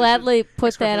sure they'll gladly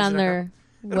put that on their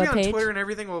It'll be on webpage. Twitter and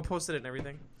everything. We'll post it and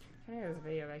everything. There's a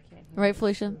video, but I can't hear. Right,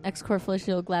 Felicia? X-Core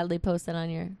Felicia will gladly post that on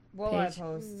your What will I page.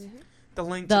 post? The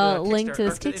link The to link to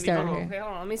this Indiegogo. Kickstarter here. Okay,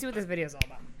 hold on. Let me see what this video is all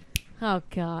about. Oh,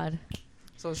 God.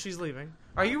 So she's leaving.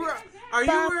 Are you wearing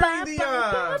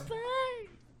the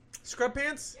scrub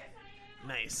pants?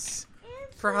 Nice.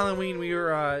 For Halloween, we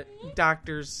were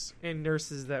doctors and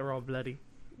nurses that were all bloody. We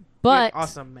had But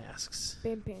awesome masks.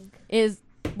 I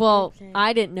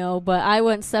didn't know, but I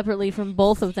went separately from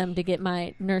both of them to get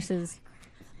my nurses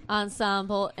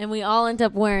ensemble, and we all end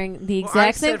up wearing the Well, I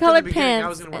exact said same from the colored beginning pants. I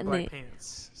was going to wear and black they-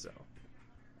 pants. So.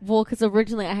 Well, because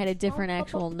originally I had a different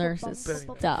actual nurse's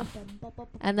stuff.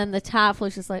 And then the top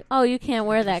was just like, oh, you can't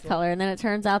wear that color. And then it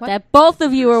turns out that both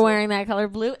of you were wearing that color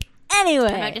blue I might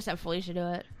anyway. just have Felicia do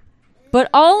it. But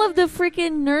all of the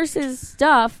freaking nurse's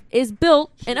stuff is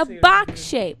built in a box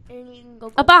shape.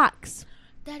 A box.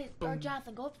 Daddy, or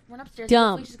Jonathan, run upstairs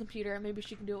Dumb. to Felicia's computer, and maybe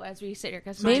she can do it as we sit here.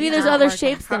 Cause Maybe mine's there's not other working.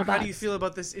 shapes than a How box. do you feel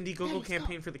about this Indiegogo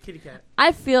campaign for the kitty cat?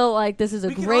 I feel like this is a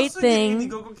We can great also thing. get an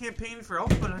Indiegogo campaign for Elf,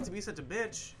 but not to be such a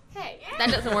bitch. That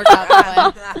doesn't work out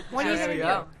that way. What are you There going you to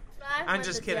go. do? I'm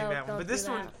just kidding that one. But this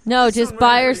one, No, this just one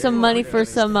buy really her is some money good. for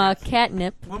some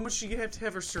catnip. When would she have to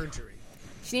have her surgery?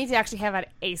 She needs to actually have it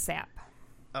ASAP.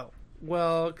 Oh,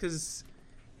 well, because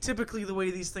typically the way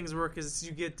these things work is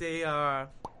you get a.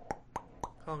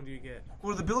 How long do you get?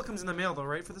 Well, the bill comes in the mail though,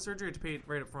 right? For the surgery, you have to pay it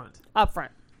right up front. Up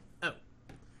front. Oh.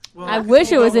 Well, I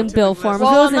wish it was in bill typically form. lasts If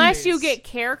it Well, was in- unless you get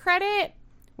care credit,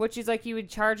 which is like you would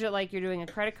charge it like you're doing a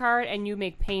credit card, and you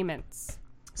make payments.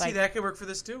 See, Like, that could work for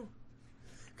this too.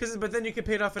 But then you could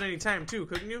pay it off at any time too,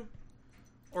 couldn't you?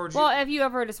 Or would you- well, if you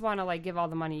ever just want to like give all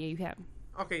the money, you can.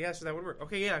 Okay, yeah, so that would work.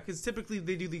 Okay, yeah, because typically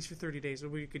they do these for 30 days,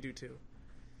 but we could do too.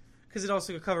 Because it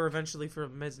also could cover eventually for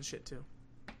meds and shit too.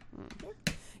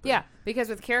 Yeah, because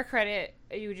with care credit,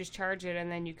 you would just charge it,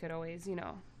 and then you could always,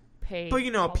 pay. But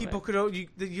you know, all of people it.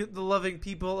 could the loving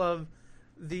people of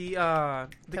the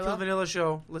Kill Vanilla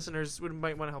Show listeners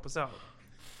might want to help us out.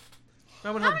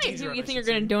 Might wanna How help many Deidre do out, you I think are should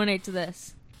going to say. donate to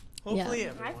this? Hopefully,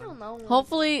 Yeah. everyone.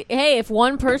 Hopefully, hey, if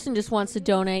one person just wants to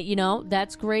donate,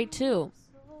 that's great too.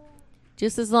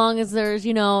 Just as long as there's,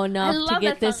 enough to love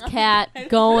get that this song. cat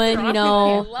going, I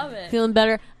love it. feeling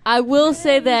better. I will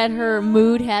say that her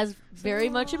mood has very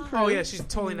much improved. Oh yeah, she's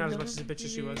totally not as much as a bitch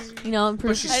as she was. Improved.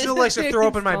 But she still likes to throw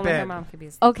up in my Only her bed. mom could be.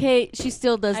 Okay, she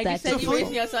still does I that. just said too. you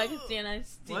raised me up so I could stand and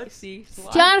What? see.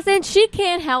 Jonathan, she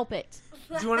can't help it.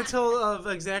 Do you want to tell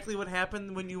exactly what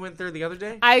happened when you went there the other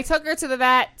day? I took her to the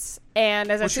vet, and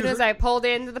Well, as she soon was- as I pulled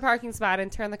into the parking spot and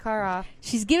turned the car off,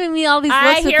 She's giving me all these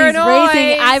I looks with hear a these raising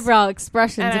noise. eyebrow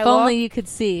expressions. And If I only look, you could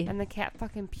see. and the cat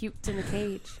fucking puked in the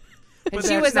cage. But And she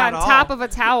that's was not on all. top of a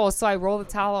towel, so I roll the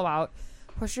towel out,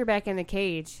 push her back in the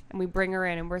cage, and we bring her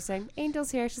in, and we're saying,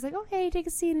 Angel's here. She's like, okay, take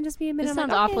a seat and just be a minute. This I'm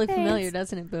sounds like, okay, awfully thanks. familiar,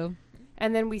 doesn't it, Boo?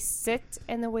 And then we sit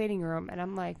in the waiting room, and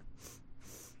I'm like,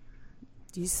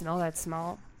 do you smell that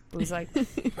smell? It was like,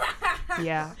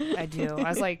 yeah, I do. I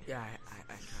was like, Yeah,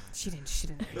 I she didn't,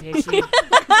 did she?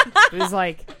 It was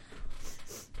like,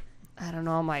 I don't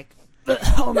know. I'm like,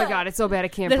 oh my God, it's so bad I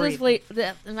can't breathe.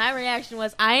 My reaction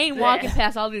was, I ain't walking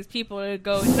past all these people to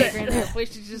go and take her into her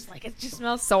place. She's just like, it just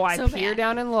smells So I so peer bad.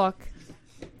 down and look,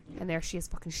 and there she is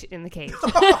fucking shit in the cage.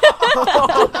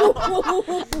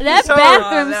 That So-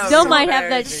 bathroom that was still so might have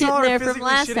that embarrassing. shit Saw in her there from physically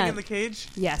last shitting time. in the cage.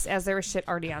 Yes, as there was shit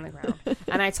already on the ground.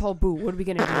 And I told Boo, what are we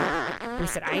going to do? We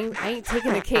said, I ain't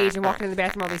taking the cage and walking in the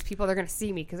bathroom. All these people, they're going to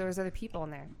see me because there was other people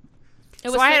in there.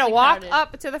 It So I had to slightly walk crowded.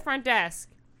 up to the front desk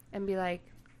and be like,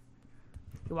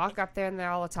 you walk up there and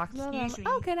they're all talking about it. Excuse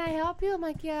I'm like, oh, can I help you? I'm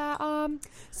like, yeah.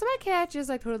 So my cat just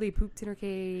like totally pooped in her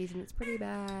cage and it's pretty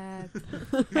bad.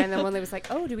 And then one lady was like,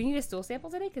 oh, do we need a stool sample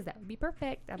today? Because that would be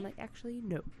perfect. I'm like, actually,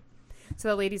 no. So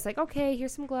the lady's like, okay,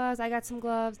 here's some gloves. I got some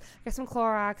gloves. I got some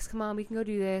Clorox. Come on, we can go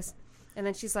do this. And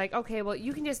then she's like, okay, well,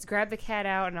 you can just grab the cat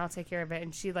out and I'll take care of it.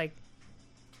 And she like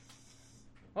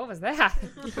What was that?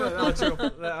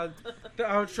 the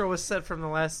outro was set from the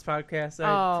last podcast.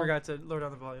 I forgot to lower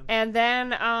down the volume. And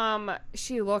then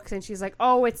she looks and she's like,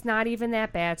 oh, it's not even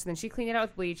that bad. So then she cleaned it out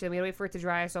with bleach. And we had to wait for it to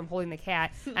dry, so I'm holding the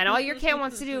cat. And all your cat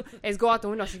wants to do is go out the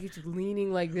window. She keeps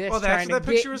leaning like this. Oh, that's what that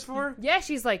get... picture was for? Yeah,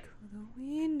 she's like, the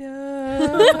window.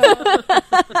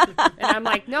 And I'm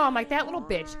like, no. I'm like, that little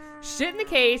bitch. Shit in the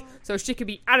cage so she could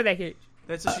be out of that cage.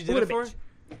 That's what she did it for?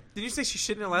 Did you say she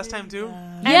shit in it last time, too?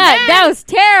 Yeah, that was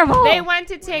terrible. They went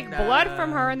to take blood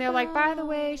from her, and they're like, by the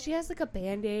way, she has like a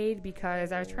Band-Aid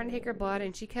because I was trying to take her blood,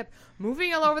 and she kept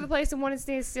moving all over the place and wanted to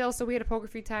stay still, so we had to poke her a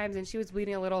few times, and she was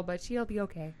bleeding a little, but she'll be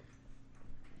okay.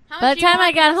 By the time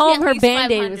I got home, her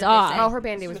Band-Aid was off. Oh, her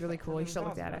Band-Aid was really cool. You should have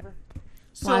looked at it.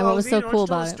 Why? What was so cool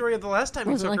about it? The story of the last time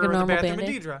you Wasn't took like her a to the normal bathroom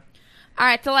Band-Aid? with Deidre. All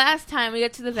right, the last time we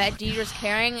get to the vet, Deidre's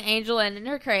carrying Angel in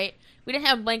her crate. We didn't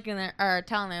have Blink in there or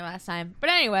Tell in there last time, but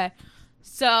anyway,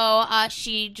 so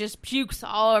she just pukes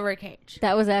all over her cage.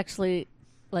 That was actually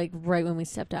like right when we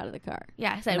stepped out of the car.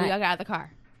 Yeah, I said we got out of the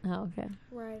car. Oh, okay.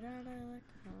 Right out of the car.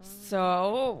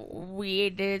 So we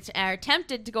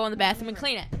attempted to go in the bathroom and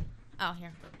clean it. Oh,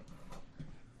 here.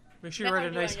 Make sure you write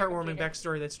a nice, heartwarming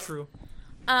backstory that's true.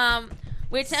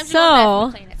 We attempted to go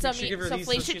in the bathroom and clean it. You should give her So these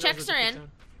Felicia she knows checks what her to in. put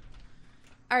down.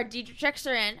 Or Deidre checks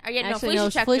her in. Or yeah, no, Actually,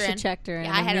 Felicia checked Felicia her in. checked her in.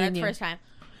 Yeah, I had and her me the and you. first time.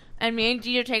 And me and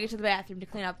Deidre take her to the bathroom to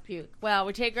clean out the puke. Well,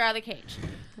 we take her out of the cage.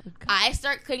 I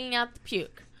start cleaning out the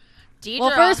puke. Deidre,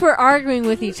 Well, first we're arguing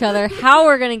with each other how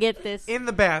we're gonna get this. In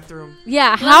the bathroom. Yeah,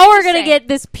 Let how me we're just gonna say- get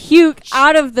this puke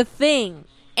out of the thing.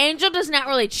 Angel does not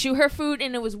really chew her food,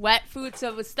 and it was wet food, so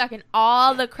it was stuck in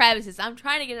all the crevices. I'm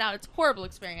trying to get it out. It's a horrible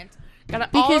experience. Got it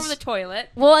all Because- over the toilet.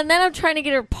 Well, and then I'm trying to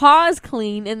get her paws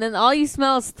clean, and then all you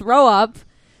smell is throw up.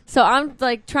 So I'm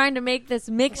like trying to make this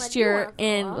mixture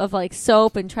of like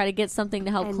soap and try to get something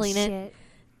to help clean it.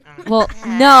 Well,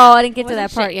 no, I didn't get to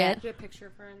that part yet.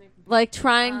 Like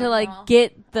trying to like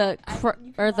get the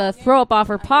the throw up off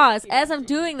her paws. As I'm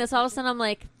doing this, all of a sudden I'm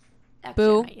like,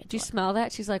 "Boo, did you smell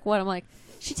that?" She's like, "What?" I'm like,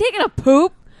 "She taking a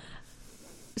poop."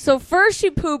 So first she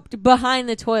pooped behind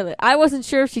the toilet. I wasn't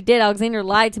sure if she did. Alexander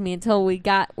lied to me until we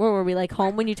got, where were we, like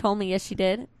home when you told me yes she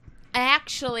did?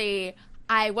 Actually,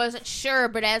 I wasn't sure,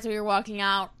 but as we were walking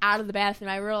out of the bathroom,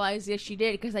 I realized yes, she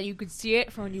did, because you could see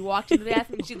it from when you walked into the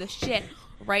bathroom. You see the shit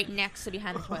right next to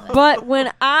behind the toilet. But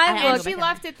when I And looked, She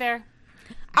left it there.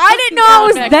 I didn't know it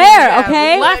was there,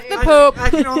 okay? Left the poop. I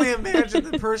can only imagine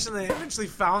the person that eventually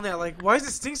found that, like, why does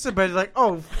it stink so bad? Like,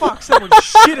 oh, fuck, someone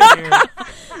shit in here.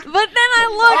 But then I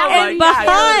look,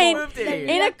 and behind,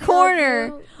 in a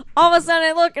corner, all of a sudden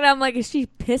I look, and I'm like, is she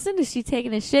pissing? Is she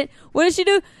taking a shit? What does she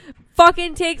do?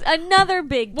 Fucking takes another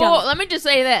big dump. Well, let me just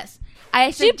say this.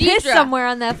 I She said, pissed Deidre, somewhere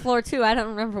on that floor, too. I don't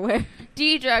remember where.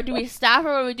 Deidre, do we stop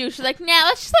her? What do we do? She's like, nah,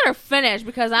 let's just let her finish,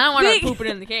 because I don't want her Big- pooping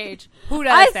in the cage. Who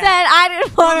does I that? said I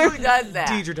didn't want her. Who does that?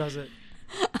 Deidre does it.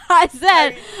 I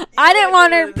said I didn't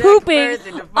want her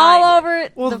pooping all over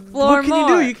Well, the floor what can more.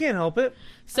 you do? You can't help it.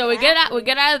 So we get out of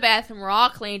the bathroom. We're all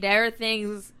cleaned.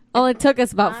 Everything's. Only took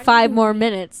us about 5 more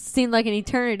minutes. Seemed like an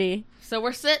eternity. So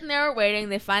we're sitting there, we're waiting.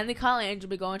 They finally call Angel.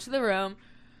 We go into the room.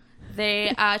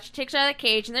 They she takes her out of the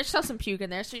cage, and there's still some puke in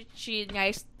there. So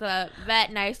the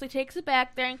vet nicely takes it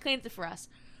back there and cleans it for us.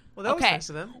 Well, that was Okay. nice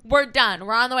of them. We're done.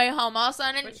 We're on the way home. All of a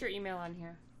sudden, What's your email on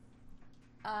here?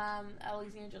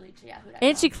 Alexander Leach, Yahoo.com.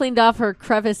 And she cleaned off her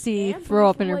crevicey throw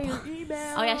up in her.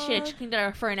 Oh yeah, she did. She cleaned out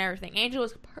her fur and everything. Angel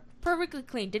was perfectly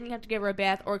clean. Didn't have to give her a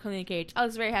bath or clean the cage. I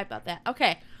was very happy about that.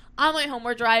 Okay, on the way home,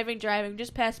 we're driving,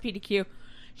 just past PDQ.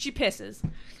 She pisses.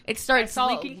 It starts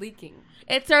leaking.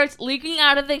 It starts leaking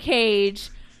out of the cage.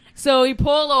 So we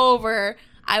pull over.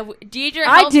 Deidre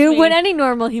I helps do me. what any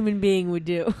normal human being would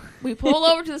do. We pull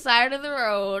over to the side of the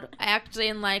road, actually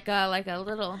in like a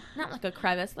little, not like a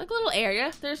crevice, like a little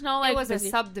area. There's no like. It was a busy-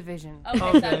 subdivision. Okay,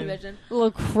 Okay. subdivision. A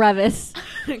little crevice.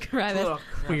 Crevice.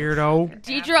 Weirdo.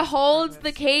 Deidre holds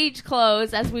the cage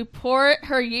closed as we pour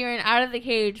her urine out of the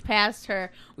cage past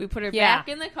her. We put her Yeah. back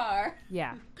in the car,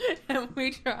 Yeah. and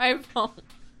we drive home.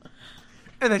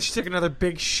 And then she took another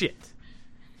big shit.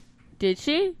 Did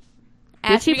she?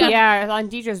 After we got- Yeah, on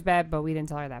Deidre's bed, but we didn't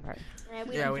tell her that part.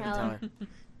 Yeah, we didn't tell her.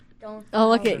 Don't Oh,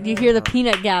 look tell at her. you! Hear the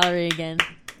peanut gallery again.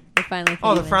 They finally. Oh,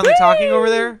 came the in. friendly talking over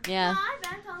there? Yeah. No, I've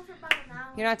been talking for about an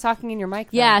hour. You're not talking in your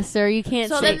mic, though. Yeah, sir. You can't.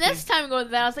 So say then this time we go to the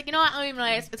vet. I was like, you know what? I'm even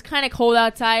nice. It's kind of cold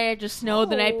outside. It just snowed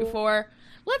the night before.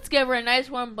 Let's give her a nice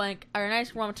warm blanket or a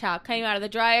nice warm towel. Came out of the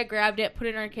dryer, grabbed it, put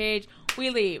it in her cage. We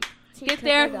leave. Get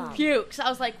there, pukes. I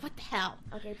was like, what the hell?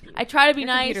 Okay, puke. I try to be Your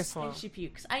nice, computer's slow. and she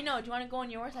pukes. I know. Do you want to go on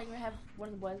yours? I can have one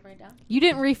of the boys write it down. You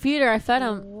didn't refeed her. I fed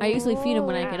him. I usually feed him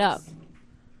when I get up.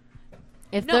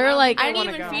 If No, they're like, I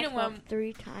wanna didn't even go. feed him when.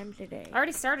 3 times a day. I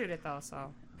already started it, though,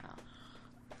 so.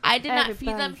 I did not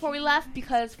feed them before we left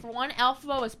because, for one, Alpha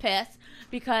was pissed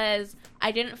because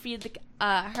I didn't feed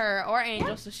her or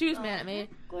Angel, so she was mad at me.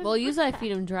 Well, usually I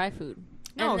feed him dry food.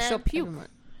 No, And she'll then- puke.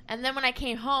 And then when I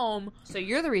came home, So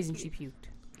you're the reason she puked.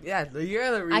 Yeah,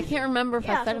 you're the reason. I can't remember if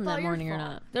Yeah, I fed so him it's all that your morning or fault.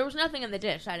 not. there was nothing in the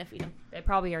dish. I had to feed him. They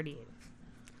probably already ate it.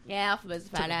 Yeah, Alpha's a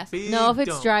badass. Big No, if it's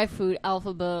dump. dry food,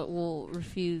 Alphaba will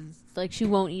refuse. Like, she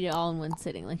won't eat it all in one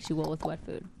sitting like she will with wet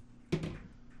food.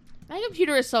 My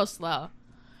computer is so slow.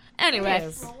 Anyway, It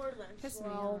is. Slower than Piss me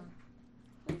slow.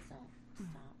 off.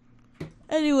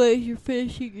 Anyway, you're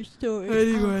finishing your story.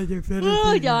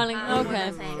 Oh, yawning.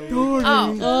 Okay.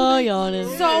 oh, Oh,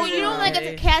 yawning. so you know, like it's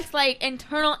a cat's like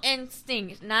internal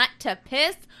instinct not to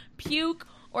piss, puke,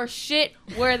 or shit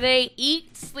where they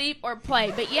eat, sleep, or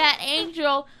play. But yet,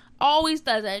 Angel always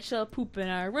does that. She'll poop in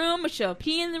our room, or she'll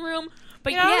pee in the room.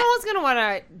 But You know, no yet, one's gonna want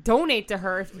to donate to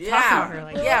her if you talk about her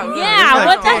like that. yeah, Yeah,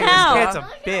 what the "Oh, hell?" This cat's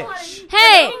a bitch.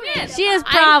 Hey, The thing is, she has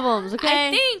problems, okay? I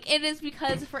think it is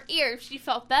because of her ear. If she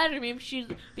felt better, maybe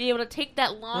she'd be able to take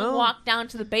that long Well- walk down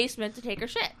to the basement to take her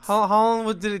shit. How long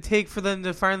did it take for them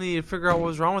to finally figure out what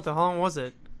was wrong with it? How long was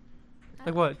it?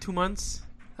 Like what? 2 months?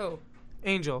 Who?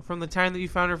 Angel, from the time that you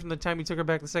found her, from the time you took her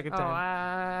back the second Oh,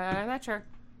 time. I'm not sure.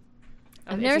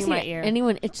 I've I'm never itching seen my ear.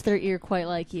 anyone itch their ear quite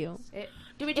like you.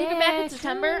 Did we take her back in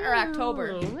September or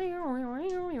October? We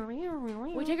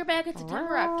take her back in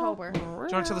September or October. Do you want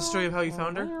to tell the story of how you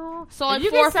found her? So like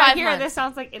you 4 or can 5 hear months. this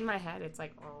sounds like in my head. It's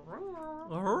like.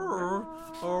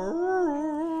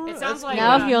 It sounds like.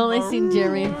 Now, if you only seen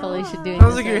Jeremy and Felicia doing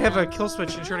Sounds this like you right have now. a kill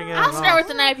switch and turning it on I'll and start off. with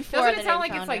the night before. Doesn't that it sound I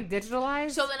like found it's like her.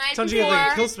 digitalized? So the night Sounds before,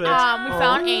 like a kill switch. we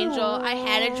found Angel. I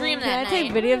had a dream Can I that take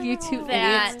night video of you two idiots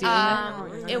that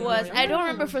doing that? it was. I don't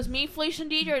remember if it was me, Felicia,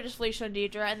 and Deidre, or just Felicia and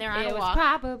Deidre, and they're on It a was walk.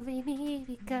 probably me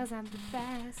because I'm the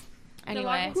best.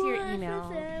 Anyway, To your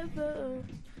email.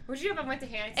 Would you have went to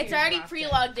Hannah? it's already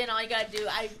pre-logged in. All you gotta do,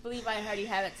 I believe I already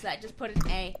have it set. Just put an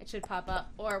A. It should pop up,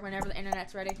 or whenever the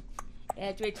internet's ready. Yeah,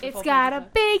 wait till the It's full gotta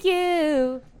page be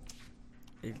you.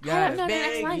 You've I don't know got the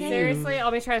next line. Seriously,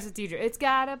 I'll be trying this with Deidre. It's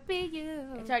gotta be you.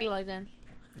 It's already logged in.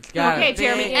 Okay,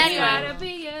 Jeremy. It's Anyway. gotta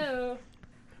be you.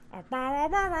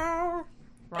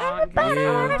 Wrong.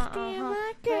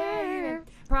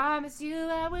 Promise you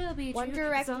I will be One true.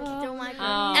 Direction So still my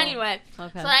Oh. Anyway, Okay.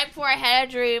 so the night before, I had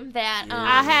a dream that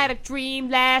I had a dream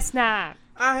last night.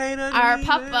 I ain't our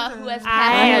papa, who has I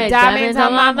passed had away, diamonds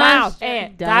on my mouth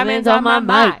and diamonds on my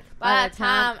mic. by the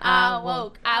time I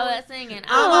woke, I was singing.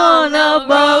 I'm on the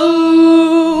the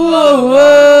road.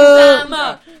 road. I'm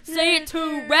up. Say it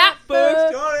to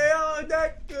rappers.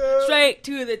 Straight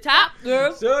to the top,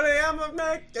 girl. You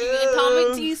can call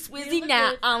me T Swizzy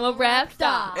now. I'm a rap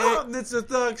star. Oh, it's a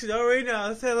thug story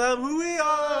now. Tell them who we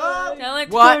are. Tell it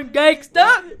What? to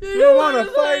gangsta. You wanna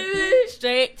fight?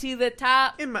 Straight to the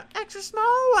top. In my extra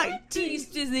small white T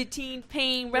teeth. Swizzy Teen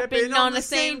Pain repping on the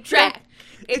same track.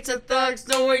 It's a thug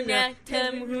story now.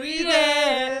 Tell them who we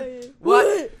are.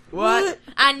 What?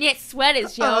 I knit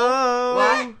sweaters, yo.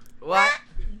 Oh. What?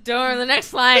 During the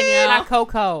next line, yo. Not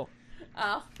Coco.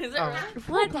 Oh, is it Oh. right?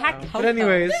 What the heck? But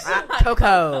anyways,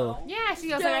 Coco. Yeah, she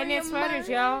goes like, I knit sweaters,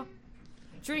 yo.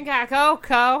 Drink hot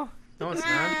Coco. no, it's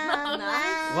not.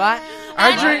 What?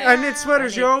 I knit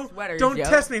sweaters, I knit yo. sweaters, Don't yo.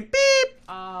 test me. Beep.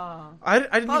 Oh. I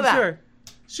didn't even Hold on. swear.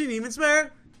 She didn't even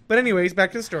swear. But anyways,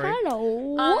 back to the story.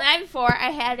 Hello. The night before, I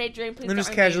had a dream. Please And then just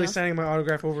don't casually repeat them. signing my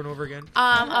autograph over and over again. Of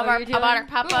our, you're doing? about our Ooh,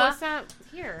 papa. what's not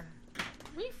here?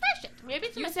 Refresh it. Maybe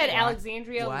it's You missing. said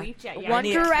Alexandria What? Leach at I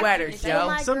need sweaters,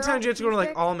 yo. Sometimes you have to go to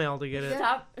like all mail to get it.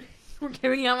 Stop. We're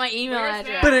giving out my email Where's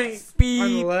address. But on the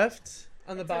Beep. left,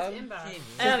 on the bottom,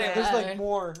 Anyway. there's like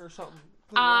more or something.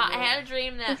 I had a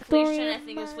dream that Felicia, and I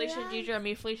think it was Felicia and Deidre, or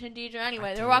me, Felicia and Deidre.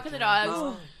 Anyway, they were walking the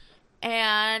dogs,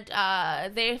 and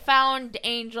they found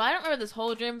Angel. I don't remember this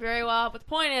whole dream very well, but the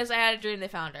point is, I had a dream they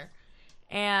found her.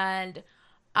 And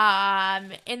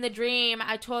in the dream,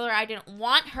 I told her I didn't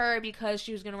want her because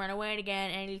she was going to run away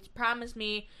again, and he promised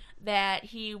me that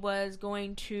he was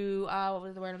going to, what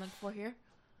was the word I'm looking for here?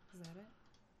 Is that it?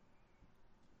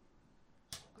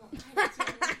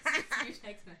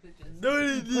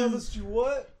 Promised you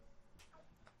what?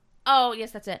 Oh,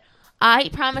 yes, that's it. He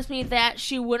promised me that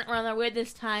she wouldn't run away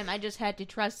this time. I just had to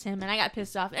trust him, and I got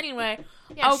pissed off. Anyway,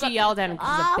 Yeah, Oh, she God. yelled at him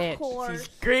because he's a Of bitch. She course.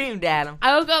 screamed at him.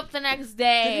 I woke up the next Did you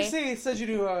day. say it said you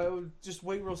to just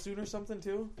wait real soon or something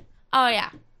too? Oh, yeah.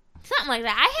 Something like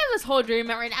that. I have this whole dream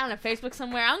right now on Facebook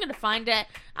somewhere. I'm going to find it.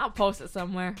 I'll post it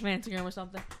somewhere. On Instagram or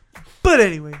something. But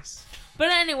anyways, But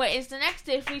anyway, it's the next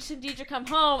day. Felicia and Deidre come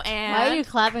home, and... Why are you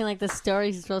clapping like the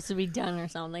story's supposed to be done or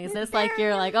something? Is this like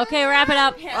you're like, okay, wrap it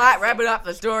up? All right, wrap it up.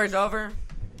 The story's over.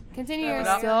 Continue your Wrap it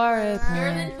up. story.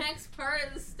 You're the next part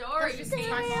of the story. You came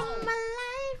home.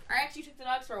 Or actually, you took the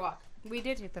dogs for a walk. We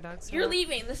did take the dogs. You're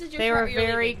leaving. This is your They part. were You're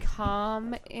very leaving.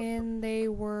 calm and they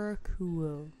were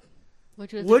cool.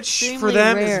 Which was Which extremely for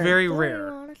them rare. is very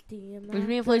rare. Which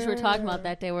me and Felicia were talking about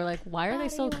that day. We're like, why are they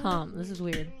so calm? This is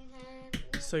weird.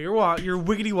 So you're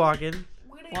wiggity walking.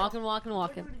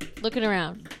 Walking. Looking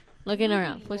around.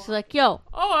 Felicia's like, yo.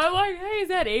 Oh, I like, hey, is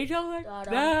that Angel? Like,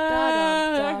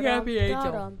 that can't be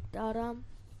Angel.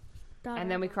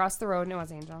 And then we crossed the road and it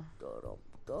was Angel.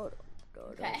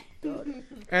 Okay.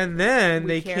 And then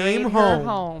they Carried came her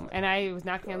home. and I was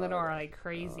knocking on the door like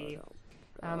crazy.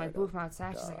 I'm like, boo from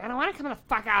outside. She's like, I don't want to come the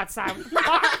fuck outside. What the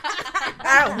fuck?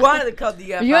 I wanted to come to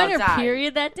you. Were you on your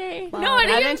period that day? No, I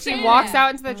didn't. And then she walks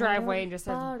out into the driveway and just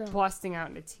starts busting out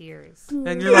into tears.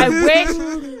 And you're I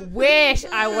like, wish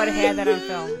I would have had that on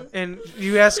film. and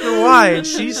you ask her why, and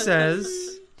she says,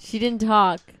 She didn't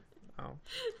talk. Oh.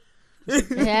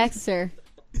 I asked her.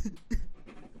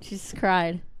 She just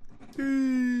cried.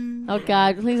 Oh,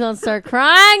 God. Please don't start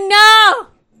crying. No!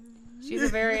 She's a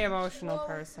very emotional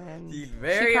person. She's She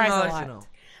very cries a lot. emotional.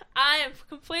 I am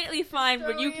completely fine,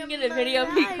 but you can get a video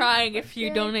of me crying if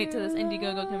you donate to this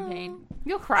Indiegogo campaign.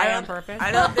 You'll cry on purpose.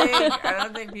 I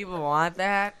don't think people want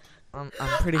that. I'm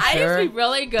pretty I sure. used to be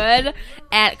really good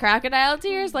at crocodile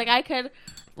tears. Like, I could,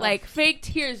 like, fake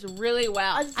tears really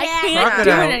well. I can't do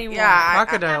Crocodile. it anymore. Yeah,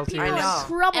 crocodile I tears. know.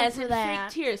 Trouble As for in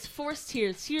that. fake tears, forced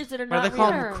tears, tears that are Why do not they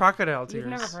call real. them crocodile tears?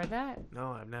 You've never heard that?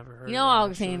 No, I've never heard You of know, that,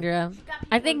 Alexandra,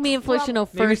 I think me and Felicia know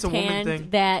Maybe it's a woman firsthand thing.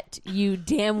 that you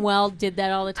damn well did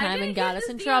that all the time and got us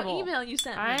in trouble. Email you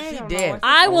sent me. I She don't did. know what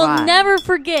I A will lot. never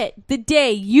forget the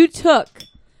day you took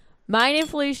mine and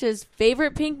Felicia's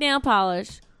favorite pink nail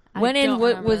polish, went in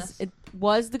what was it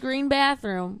was the green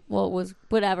bathroom. Well, it was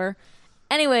whatever.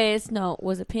 Anyways, no,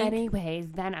 was it pink? Anyways,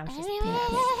 then I was just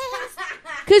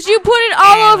pissed. Because you put it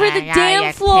all over the Yeah, damn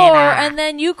yeah, floor, Tina. and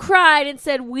then you cried and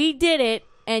said we did it,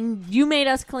 and you made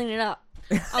us clean it up.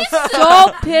 I was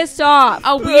so pissed off.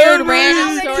 A weird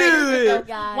random story.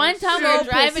 One time we were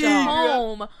driving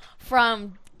home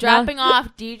from dropping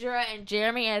off Deidre and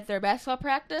Jeremy at their basketball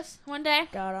practice one day.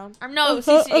 Or no, it was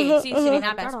CCD,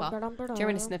 not basketball.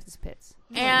 Jeremy sniffed his pits.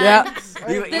 And Yeah. this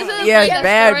is Yeah, like a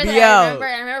bad story that BO.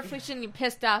 I remember Felicia getting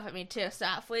pissed off at me too. So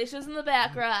Felicia was in the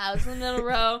back row, I was in the middle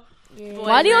row.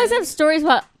 Why do you always have stories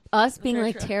about us being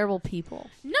like terrible people?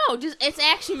 No, just it's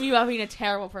actually me about being a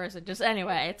terrible person. Just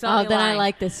anyway, it's only then I lying.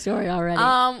 like this story already.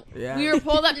 Yeah. We were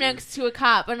pulled up next to a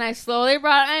cop, and I slowly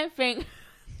brought my finger.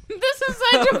 This is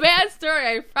such a bad story.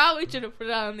 I probably should have put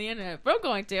it on the internet, but I'm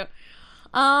going to.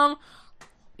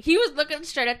 He was looking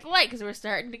straight at the light because we were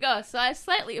starting to go, so I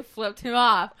slightly flipped him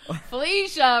off.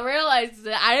 Felicia realizes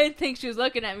that I didn't think she was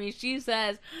looking at me. She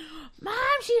says, "Mom,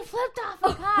 she flipped off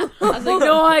a cop." I was like,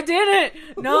 "No, I didn't.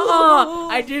 No,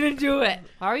 I didn't do it."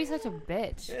 Why are you such a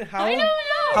bitch? I don't know.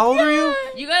 How old are you?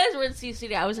 You guys were in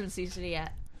CCD. I wasn't in CCD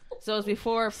yet, so it was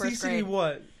before first CCD grade.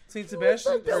 what? St.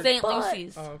 Sebastian? Or- St.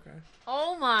 Lucy's. Oh, okay.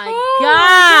 Oh my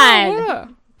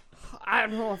god! I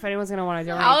don't know if anyone's gonna want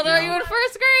to do it. How old are you in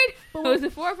first grade? It was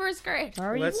before first grade. Why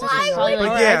are you Let's so just- Probably But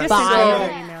like, yeah, I just so- sent you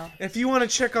an email. If you want to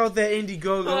check out that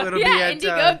Indiegogo, it'll Yeah, be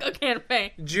at Indiegogo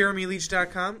campaign.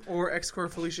 JeremyLeach.com or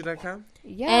xcorefelicia.com.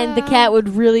 Yeah. And the cat would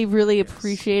really, really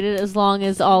appreciate it as long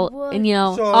as all, and you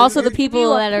know, So also the if-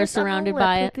 people that are surrounded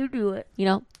by it, You do it. you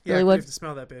know, Yeah, really you would. have to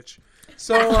smell that bitch.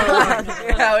 So,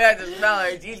 Yeah, we have to smell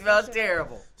her. She smells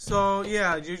terrible. so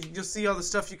yeah, you'll see all the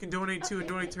stuff you can donate to and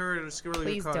donate to her, and it's a really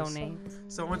Please good cause. donate.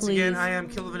 So once Please. again, I am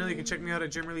Kill the Vanilla. You can check me out at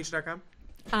JeremyLeach.com.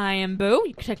 I am Boo.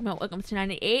 You can check me out Welcome to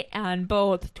 98 on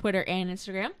both Twitter and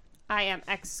Instagram. I am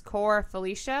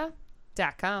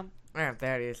xcorefelicia.com. I'm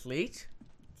Thaddeus Leach.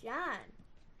 John.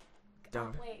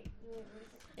 Don't, Wait.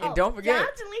 and don't forget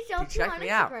John's and Lisa to check me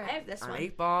out I have this on one.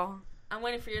 8-Ball. I'm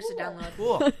waiting for yours to download.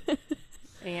 Cool.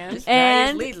 And Just Thaddeus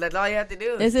And Leach. That's all you have to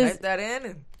do. this Type is- that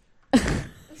in,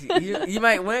 and you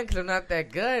might win because I'm not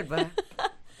that good, but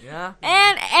yeah.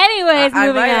 And anyways, I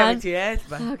moving might have on. a chance,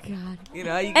 but Oh god. you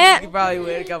know, you And- can probably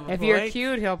win a couple if points. you're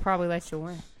cute, he'll probably let you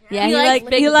win. Yeah, He likes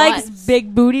big he likes butts.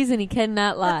 big booties, and he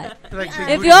cannot lie. Like big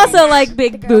If booty you also booties. like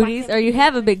big booties, or you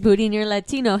have a big booty and you're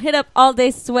Latino, hit up All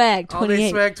Day Swag All Day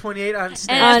 28 Swag 28 on Snapchat.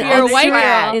 And if you're a white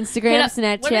girl, Instagram, What is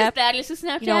Snapchat, Thaddeus'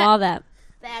 Snapchat? you know all that.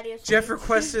 Thaddeus. Jeff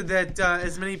requested that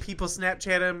as many people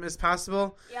Snapchat him as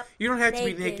possible. Yep. You don't have to be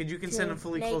Naked. naked. You can send him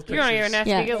fully clothed You don't pictures. even have to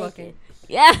Yeah. be good looking.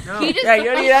 Yeah. No. He just Yeah, you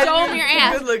don't even have to show be him your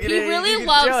ass. good looking He at it. really You can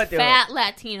loves show it to him. fat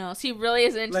Latinos. He really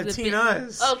is into the big...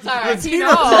 Latinas. Oh, sorry. Latinos.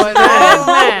 Oh, Oh,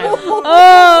 man.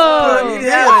 Oh!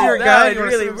 Yeah, if you're a guy, ahead. You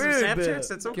want to really send them some rude, but- Snapchats?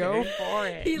 That's okay. Go for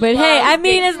it. But hey, I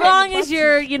mean, as long as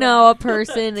you're, a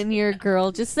person and you're a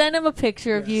girl, just send him a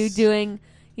picture of you Yes. doing,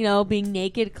 being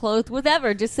naked, clothed,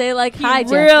 whatever. Just say like, He hi,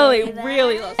 Jeff. really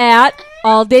loves At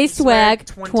All Day Swag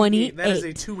 28. That is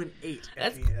a 2 and 8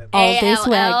 at the end. All Day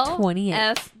Swag 28.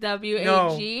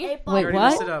 SWAG. You Wait, already what?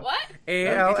 messed it up. What?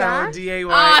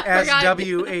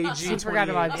 ALLDAYSWAG. She forgot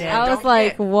about that. I was Don't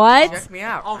like, forget. what? Check me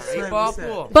out. Oh, Eight ball sorry,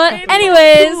 pool. But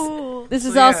anyways, this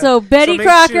is So, yeah. also Betty So make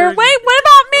Crocker. sure- Wait, what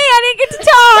about me? I didn't get to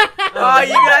talk. Oh,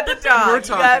 you got the talk. We're You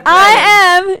talking. got I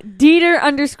am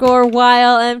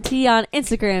Dieter_YLMT on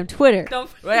Instagram, Twitter.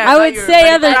 Wait, I thought would you were say Betty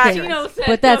other Crocker. things,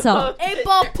 but that's all.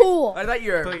 8-ball pool. I thought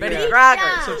you were But Betty yeah.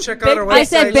 Crocker. So check out our website. I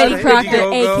said Betty so Crocker,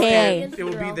 Indiegogo, AKA. and it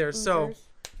will be there. So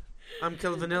I'm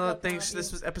Kill Vanilla. Thanks.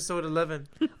 This was episode 11.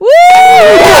 Woo! You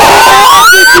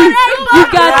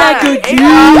got that good Eight juice.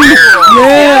 ball pool.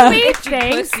 Yeah. Happy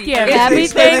Thanksgiving. Happy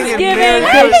Thanksgiving and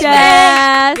Thanksgiving, Merry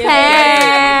bitches.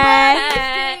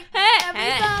 Hey.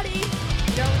 Everybody.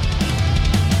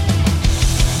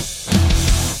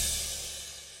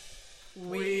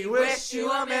 We wish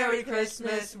you a Merry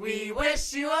Christmas. We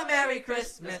wish you a Merry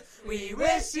Christmas. We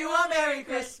wish you a Merry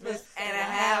Christmas and a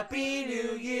Happy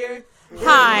New Year.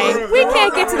 Hi. We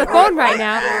can't get to the phone right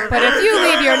now, but if you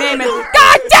leave your name and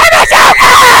God damn it, you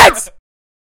kids!